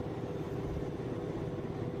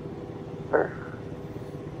 Sure.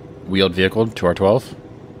 Wheeled vehicle to our 12.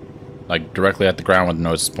 Like directly at the ground with the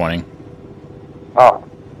nose pointing. Oh.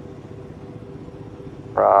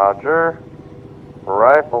 Roger.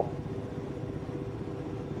 Rifle.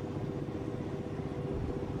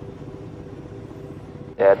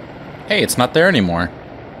 Dead. Hey, it's not there anymore.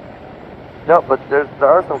 No, but there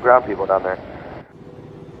are some ground people down there.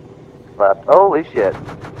 Left. Holy shit.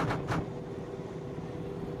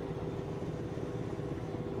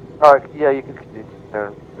 Alright, yeah, you can continue.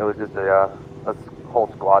 There was just a whole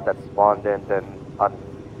squad that spawned in, then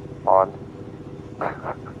unspawned.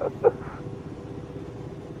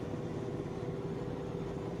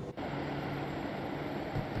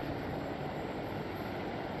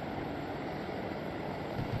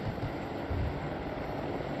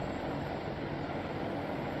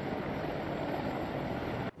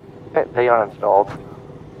 They uninstalled.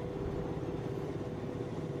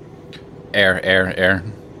 Air.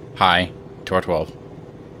 High, to our 12.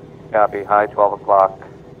 Copy, high 12 o'clock.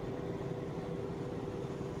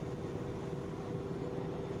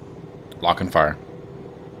 Lock and fire.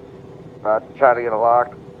 Trying to get a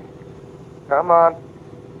lock. Come on.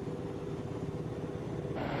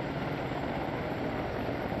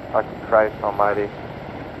 Fucking Christ almighty.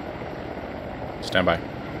 Stand by.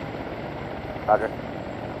 Roger.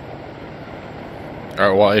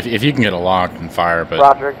 Alright, well, if you can get a lock and fire, but...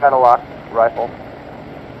 Roger, got a lock. Rifle.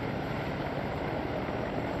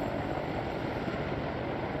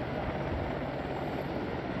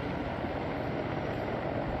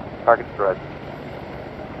 Target destroyed.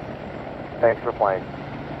 Thanks for playing.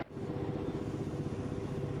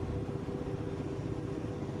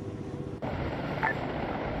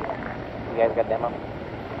 You guys got demo?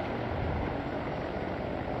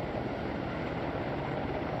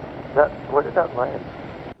 Where did that land?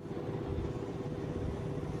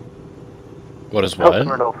 What is Hope what? there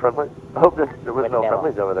were no friendlies. I hope there was no demo.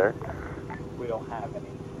 friendlies over there. We don't have any.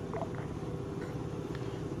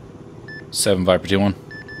 7 Viper 2-1.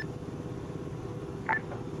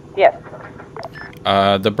 Yes.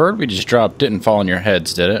 The bird we just dropped didn't fall on your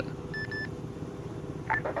heads, did it?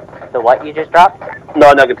 The what you just dropped?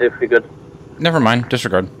 No, negative. You're good. Never mind,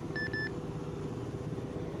 disregard.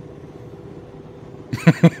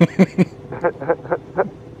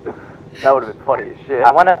 That would have been funny as shit.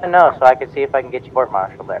 I want to know so I can see if I can get you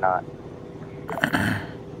court-martialed or not.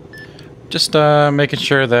 Just making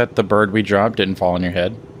sure that the bird we dropped didn't fall on your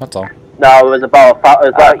head. That's all. No, it was about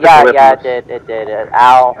Yeah, it did.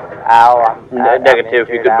 Ow. Negative.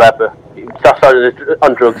 You're good, Viper. Sorry,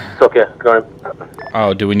 on drugs. It's okay. Ignore him.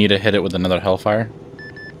 Oh, do we need to hit it with another hellfire?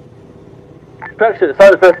 Correction, it's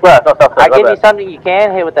on the first class, not south. I give you something you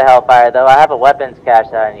can hit with the Hellfire, though. I have a weapons cache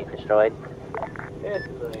that I need destroyed. This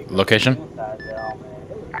is like Location? inside there, man.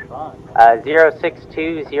 This is fun.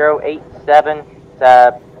 062087.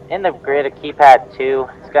 It's in the grid of keypad 2.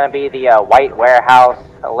 It's going to be the white warehouse,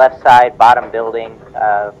 left side, bottom building.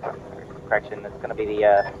 Correction, it's going to be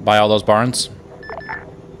the. By all those barns?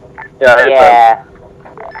 Yeah.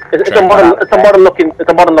 It's a modern looking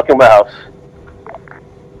warehouse.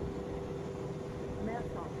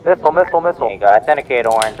 Missile. There you go. Authenticate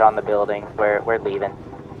orange on the building. We're leaving.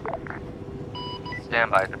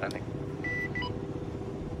 Stand by, depending.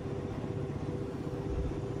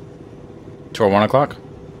 2 or 1 o'clock?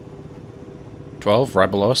 12, right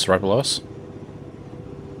below us.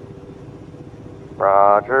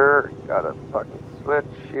 Roger. Got a fucking switch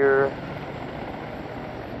here.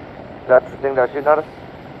 That's the thing that's shooting at us?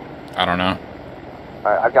 I don't know.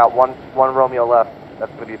 Alright, I've got one Romeo left.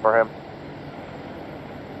 That's gonna be for him.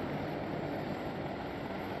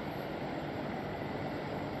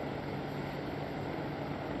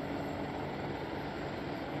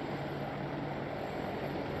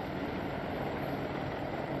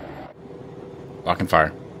 Lock and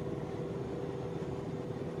fire.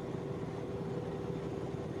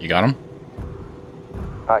 You got him?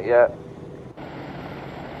 Not yet.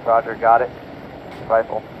 Roger, got it.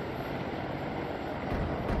 Rifle.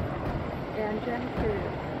 Engine 2,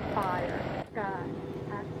 fire, sky,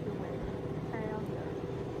 actuator, failure.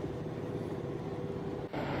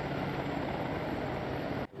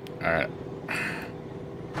 Alright.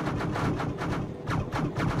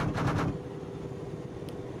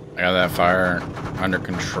 I got that fire under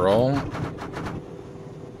control.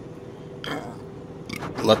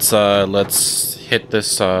 Let's hit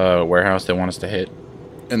this warehouse they want us to hit,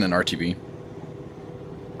 and then RTB.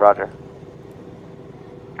 Roger.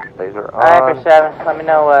 Laser on. Alright, for 7. Let me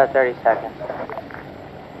know 30 seconds.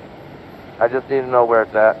 I just need to know where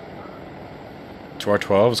it's at.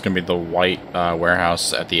 2R12 is gonna be the white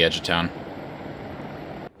warehouse at the edge of town.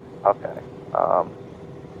 Okay.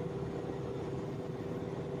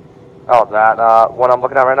 Oh, that one I'm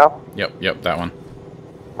looking at right now? Yep, that one.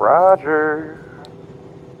 Roger.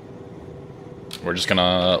 We're just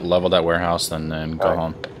gonna level that warehouse and then go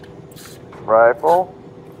home. Rifle.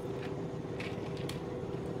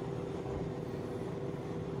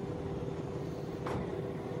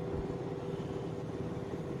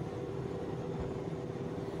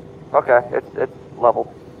 Okay, it's leveled.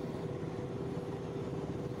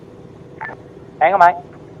 Hang on, Mike.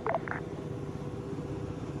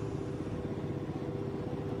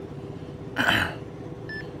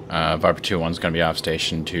 Viper 2-1's gonna be off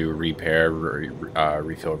station to repair,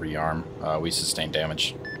 refill, rearm. We sustained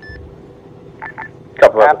damage.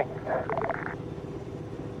 Copy.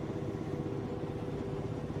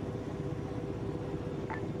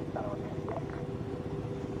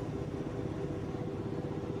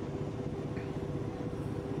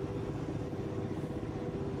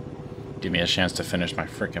 Give me a chance to finish my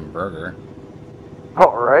frickin' burger.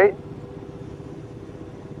 Alright.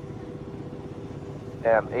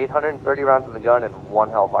 Damn, 830 rounds in the gun and 1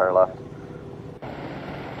 Hellfire left.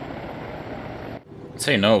 I'd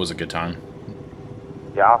say no, it was a good time.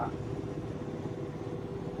 Yeah.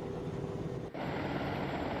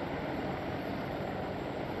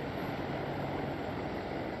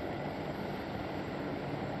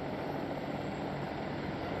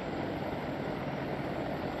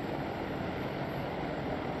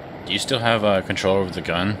 Do you still have control over the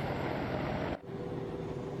gun?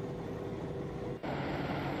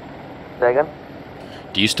 Say again?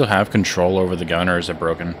 Do you still have control over the gun, or is it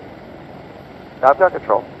broken? I've got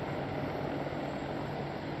control.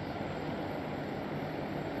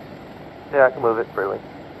 Yeah, I can move it freely.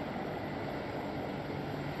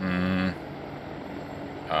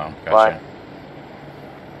 Oh, gotcha.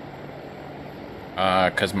 Why?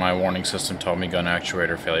 Because my warning system told me gun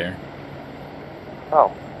actuator failure.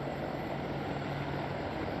 Oh.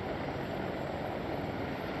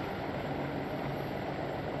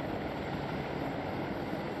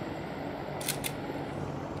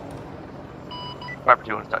 Viper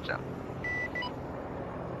 2 1's touchdown.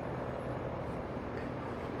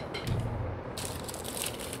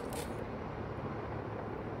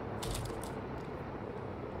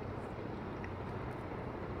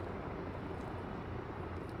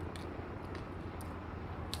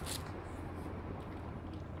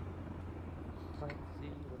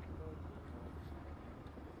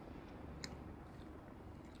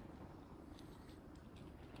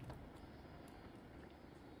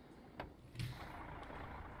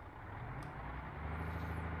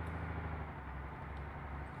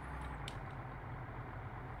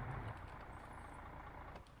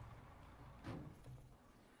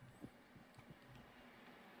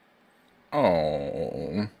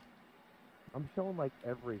 Oh. I'm showing like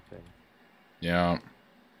everything. Yeah.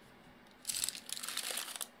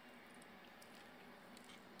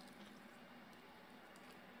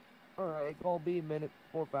 Alright, call B, minute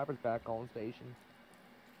 4 Fappers back on station.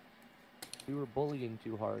 We were bullying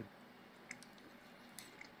too hard.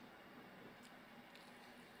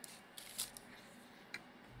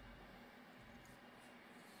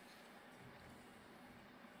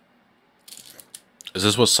 Is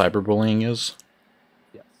this what cyberbullying is?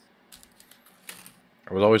 Yes.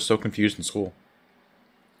 I was always so confused in school.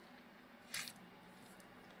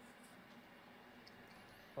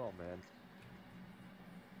 Oh man.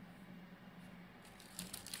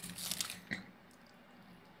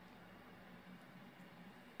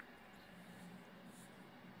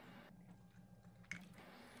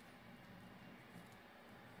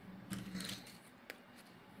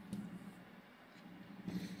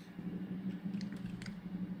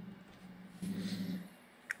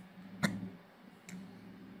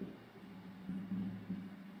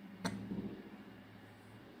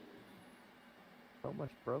 So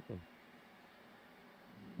much broken.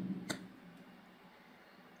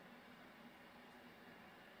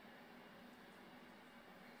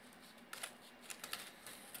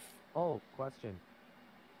 Oh, question.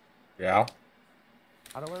 Yeah?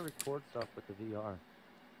 How do I record stuff with the VR?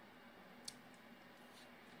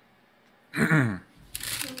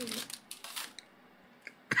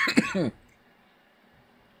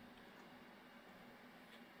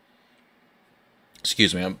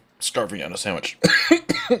 Excuse me, I'm starving on a sandwich.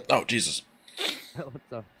 Oh, Jesus.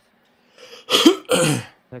 What's up?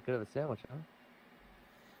 That good of a sandwich, huh?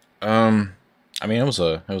 I mean, it was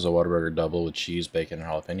a Whataburger double with cheese, bacon, and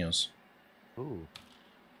jalapenos. Ooh.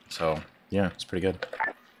 So, yeah, it's pretty good.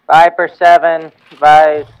 Viper 7,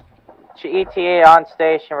 advise. ETA on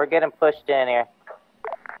station. We're getting pushed in here.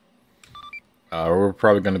 We're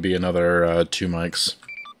probably going to be another 2 mics.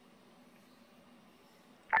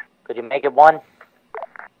 Could you make it 1?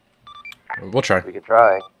 We'll try. We could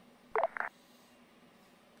try.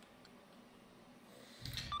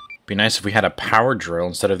 Be nice if we had a power drill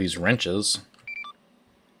instead of these wrenches.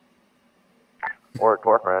 Or a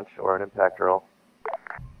torque wrench, or an impact drill.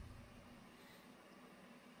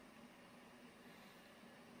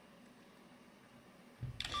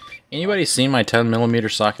 Anybody seen my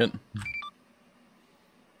 10mm socket?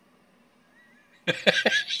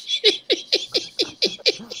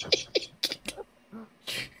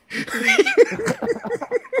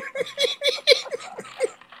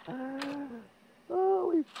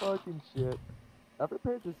 Holy fucking shit. I've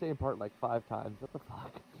repaired the same part like 5 times. What the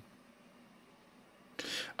fuck?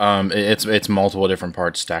 It's multiple different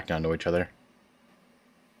parts stacked onto each other.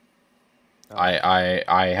 Oh.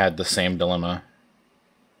 I had the same dilemma.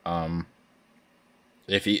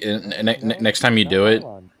 If you next time you do it,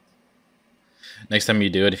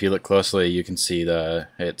 if you look closely, you can see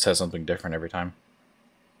it says something different every time.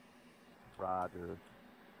 Roger.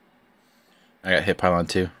 I got hit pylon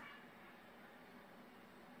too.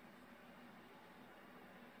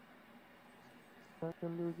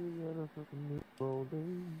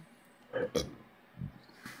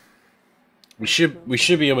 We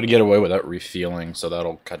should be able to get away without refueling, so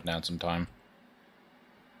that'll cut down some time.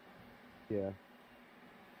 Yeah.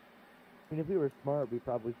 I mean, if we were smart, we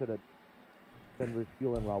probably could have been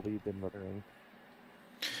refueling while we've been repairing.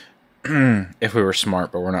 If we were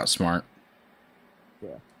smart, but we're not smart. Yeah.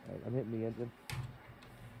 Right, I'm hitting the engine.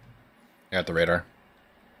 I got the radar.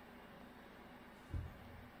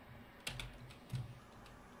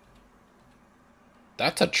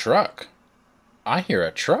 That's a truck. I hear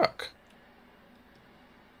a truck.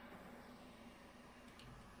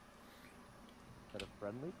 Is that a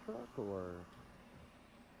friendly truck, or...?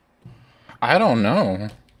 I don't know.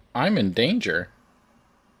 I'm in danger.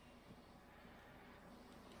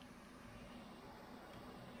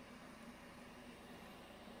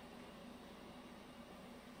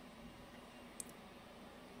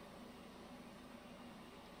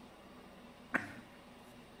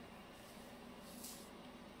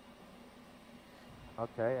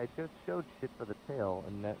 Okay, I just showed shit for the tail,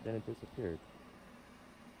 and then it disappeared.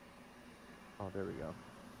 Oh, there we go.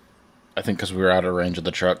 I think because we were out of range of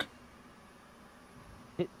the truck.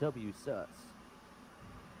 Hit W sus.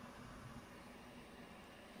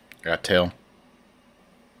 Got tail.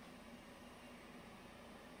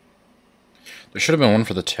 There should have been one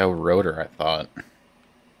for the tail rotor, I thought.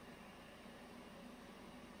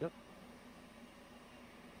 Yep.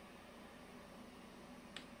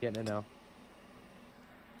 Getting it now.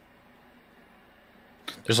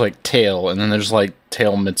 There's like tail, and then there's like tail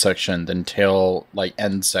tail midsection, then tail like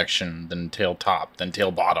end section, then tail top, then tail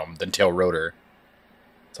bottom, then tail rotor.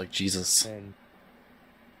 It's like Jesus. And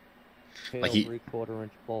tail Like he 3/4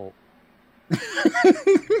 inch bolt.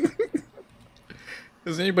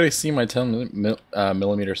 Does anybody see my 10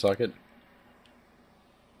 millimeter socket?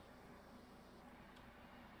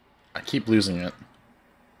 I keep losing it.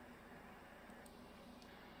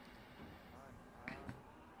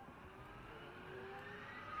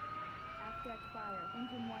 Aft fire.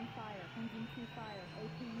 Engine 1 fire. Engine 2 fire.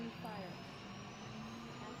 APU fire.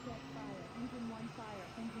 Aft fire. Engine 1 fire.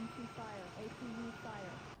 Engine 2 fire. APU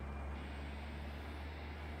fire.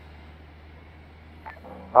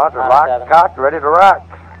 Roger, lock, cocked, ready to rock.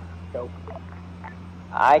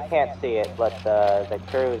 I can't see it, but the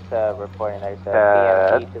crew's reporting there's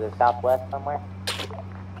a BMP to the southwest somewhere.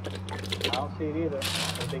 I don't see it either.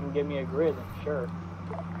 If they can give me a grid, then sure.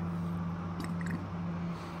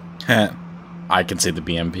 I can see the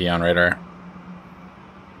BMP on radar.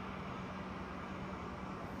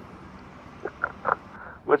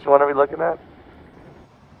 Which one are we looking at?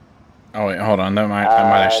 Oh wait, hold on. That might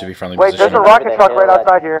actually be friendly wait, position. there's a rocket truck right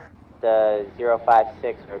outside here. The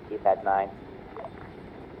 056 or keypad 9.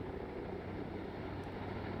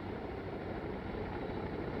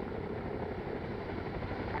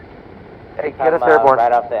 Hey, get us airborne.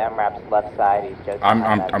 Right off the MRAP's left side. He's just.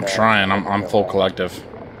 I'm trying. I'm full collective.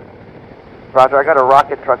 Roger, I got a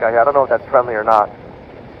rocket truck out here. I don't know if that's friendly or not.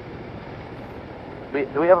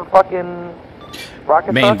 Do we have a fucking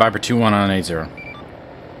rocket Main truck? Viper 2-1 on 80.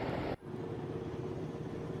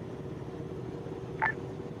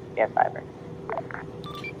 Yes, Viper.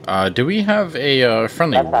 Do we have a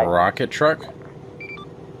friendly rocket truck?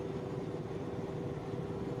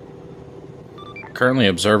 Currently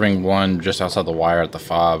observing one just outside the wire at the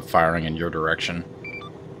fob, firing in your direction.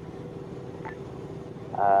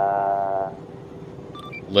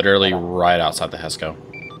 Literally right outside the HESCO.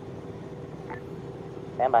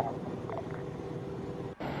 Stand by.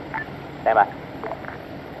 Stand by.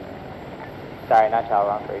 Sorry, not y'all,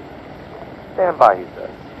 wrong three. Stand by, he says.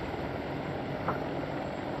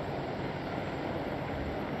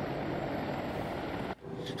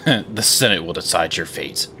 The Senate will decide your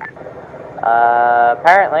fate.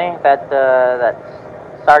 Apparently that's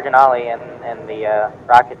Sergeant Ollie and the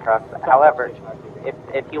rocket truck. However,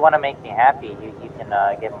 if you want to make me happy, you can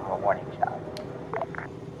give him a warning shot.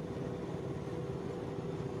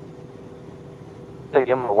 Give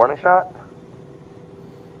him a warning shot?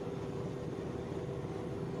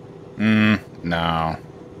 No.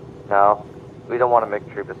 No. We don't want to make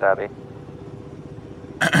Troopus happy.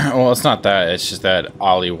 Well, it's not that. It's just that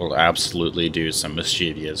Ollie will absolutely do some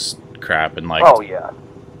mischievous crap and, like, oh, yeah.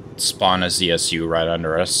 spawn a ZSU right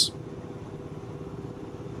under us.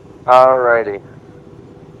 Alrighty.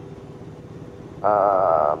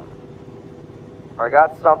 I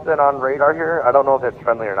got something on radar here. I don't know if it's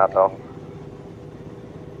friendly or not, though.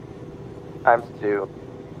 ×2.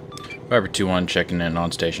 Viper 2-1 checking in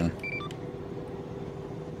on station.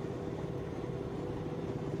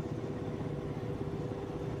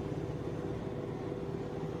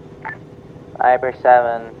 Viper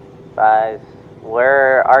 7, guys.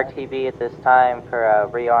 We're RTB at this time for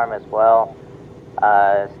rearm as well.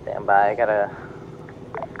 Stand by. I gotta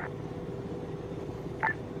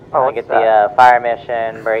get the fire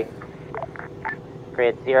mission break.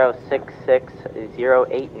 Grid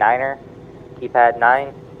 066089er, keypad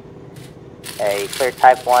 9. A clear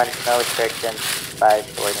type 1, no restriction.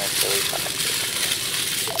 5 coordinates release on the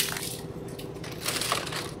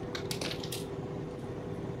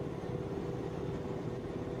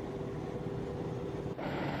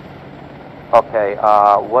Okay,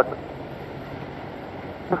 what?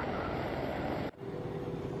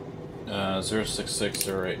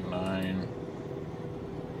 066089.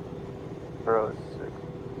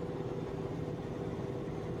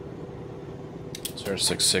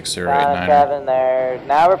 066089. Kevin, they're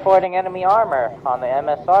now reporting enemy armor on the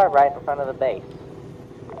MSR right in front of the base.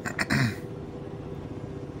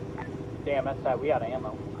 Damn, that's that. We out of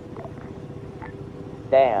ammo.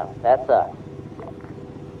 Damn, that sucks.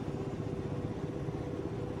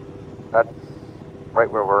 That's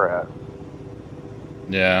right where we're at.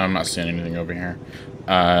 Yeah, I'm not seeing anything over here.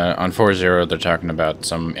 On 40, they're talking about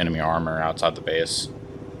some enemy armor outside the base.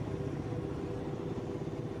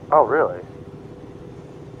 Oh, really?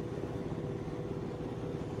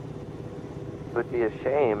 It would be a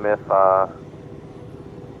shame if,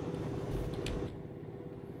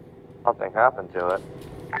 something happened to it.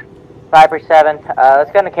 Viper 7,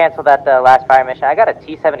 let's go and cancel that last fire mission. I got a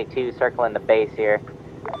T-72 circling the base here.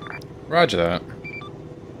 Roger that.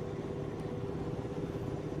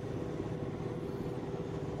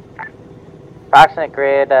 Approximate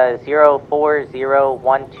grid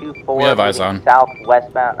 040124. We have eyes moving on.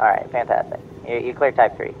 southwestbound. Alright, fantastic. You clear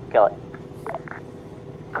type 3. Kill it.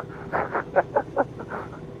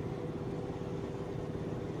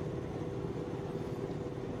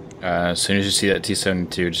 As soon as you see that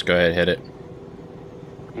T-72, just go ahead and hit it.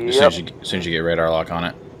 Yep. As soon as you get radar lock on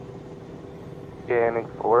it. Scanning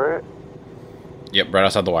for it. Yep, right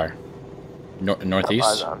outside the wire.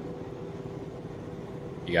 Northeast.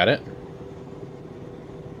 You got it?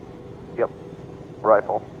 Yep.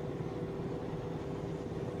 Rifle.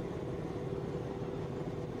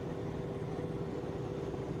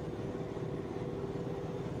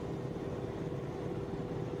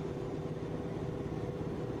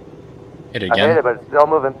 Hit it I again. hit it, but it's still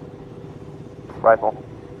moving. Rifle.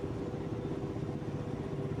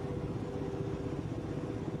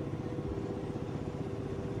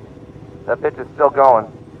 That bitch is still going.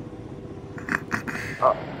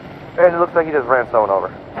 And it looks like he just ran someone over.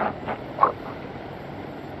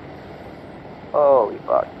 Holy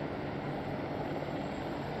fuck.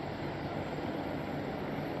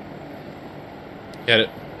 Hit it.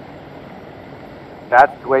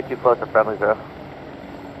 That's way too close to friendly, bro.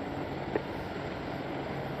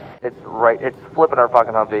 It's right, it's flipping our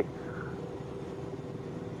fucking Humvee.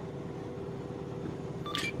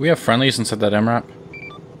 We have friendlies inside that MRAP.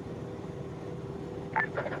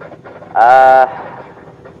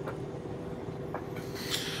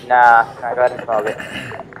 Nah, go ahead and smoke it.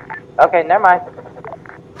 Okay, never mind.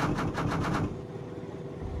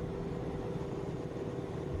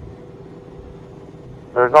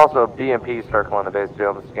 There's also a BMP circle on the base too.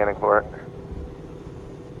 I'm scanning for it.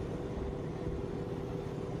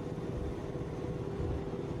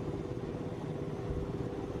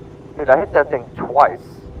 Dude, I hit that thing twice.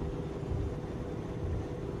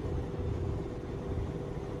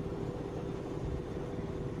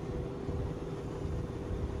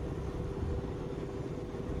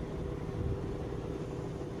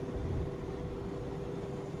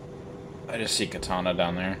 I just see Katana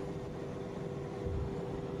down there.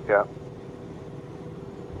 Yeah.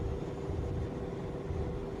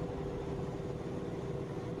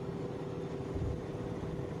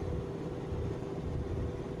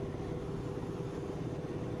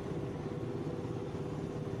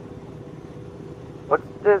 What's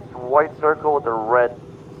this white circle with the red,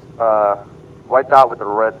 white dot with the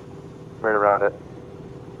red right around it?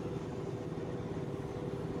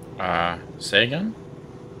 Say again?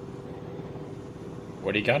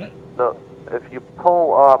 What do you got it? So, if you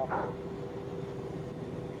pull up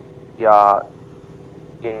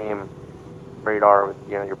game radar with,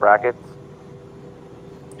 you know, your brackets.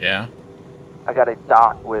 Yeah. I got a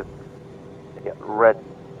dot with red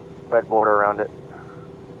border around it.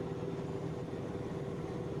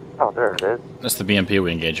 Oh, there it is. That's the BMP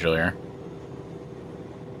we engaged earlier.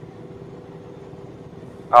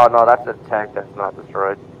 Oh no, that's a tank that's not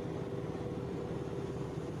destroyed.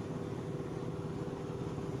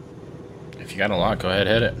 If you got a lock, go ahead,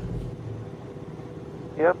 hit it.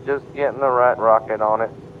 Yep, just getting the right rocket on it.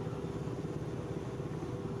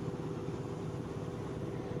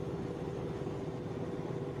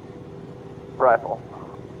 Rifle.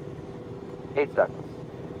 8 seconds.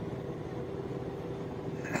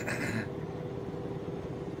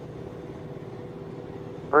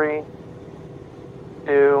 Three,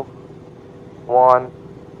 2, 1.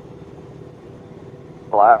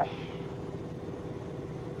 Flash.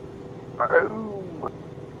 Boom.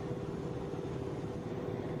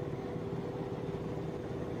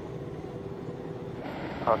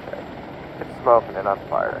 Okay. It's smoking and on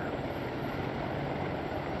fire.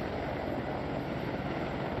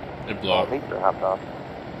 It blew up. These are hopped off.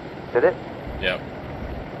 Did it? Yep.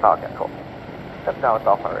 Okay, cool. Yep, now it's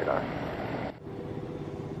off my radar.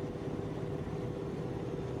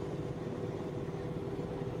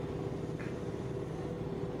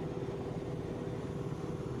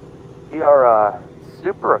 We are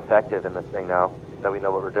super effective in this thing now that we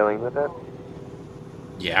know what we're doing with it.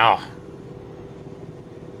 Yeah.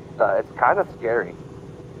 It's kind of scary.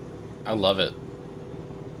 I love it.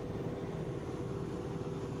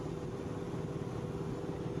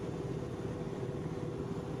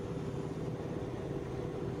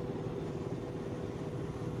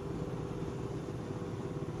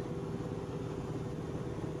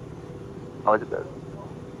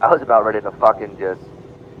 I was about ready to fucking just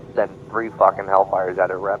send 3 fucking Hellfires at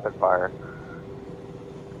it rapid fire.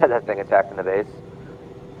 And that thing attacked in the base.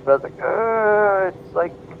 But I was like, it's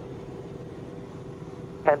like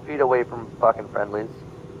 10 feet away from fucking friendlies.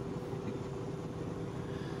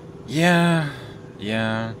 Yeah.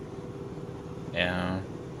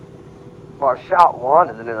 Well, I shot one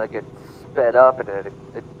and then it sped up and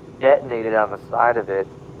it detonated on the side of it,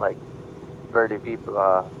 like 30 feet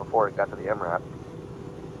before it got to the MRAP.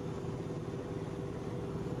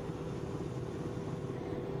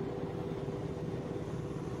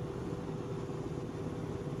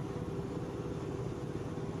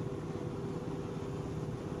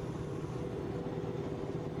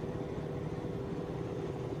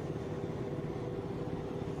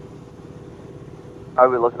 How are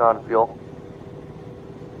we looking on fuel?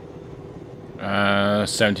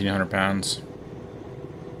 1,700 pounds.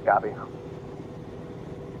 Copy.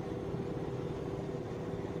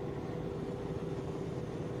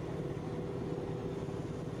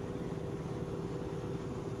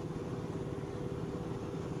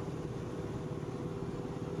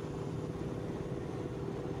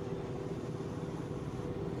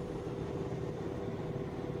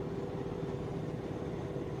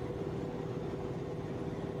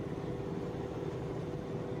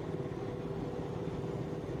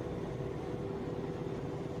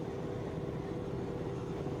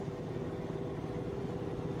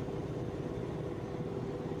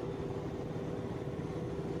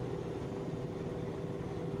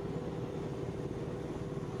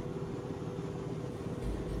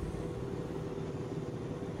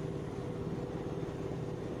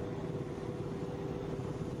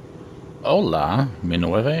 Hola, mi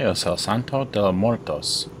nueve es el santo de los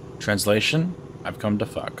muertos. Translation, I've come to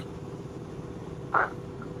fuck.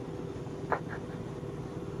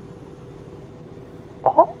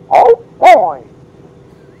 Oh boy!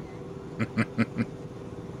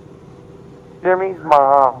 Jimmy's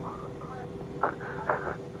mom.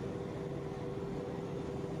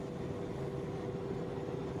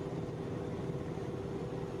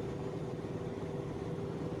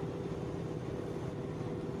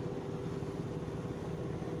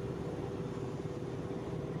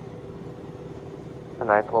 A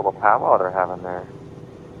nice little powwow they're having there.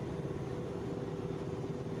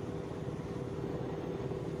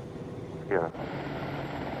 Yeah.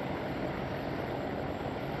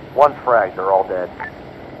 One frag, they're all dead.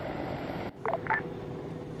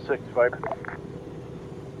 6 Viper.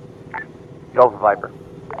 Go for Viper.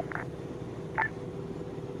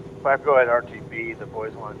 Viper, go ahead RTB. The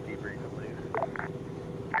boys want to debrief and leave.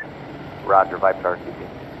 Roger, Viper RTB.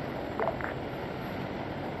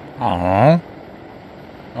 Aww.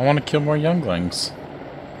 I want to kill more younglings.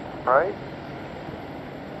 Right?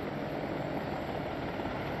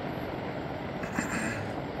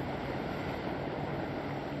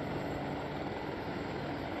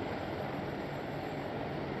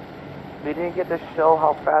 We didn't get to show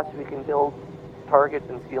how fast we can kill targets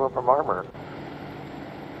and steal them from armor.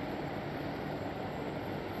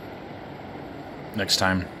 Next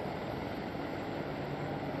time.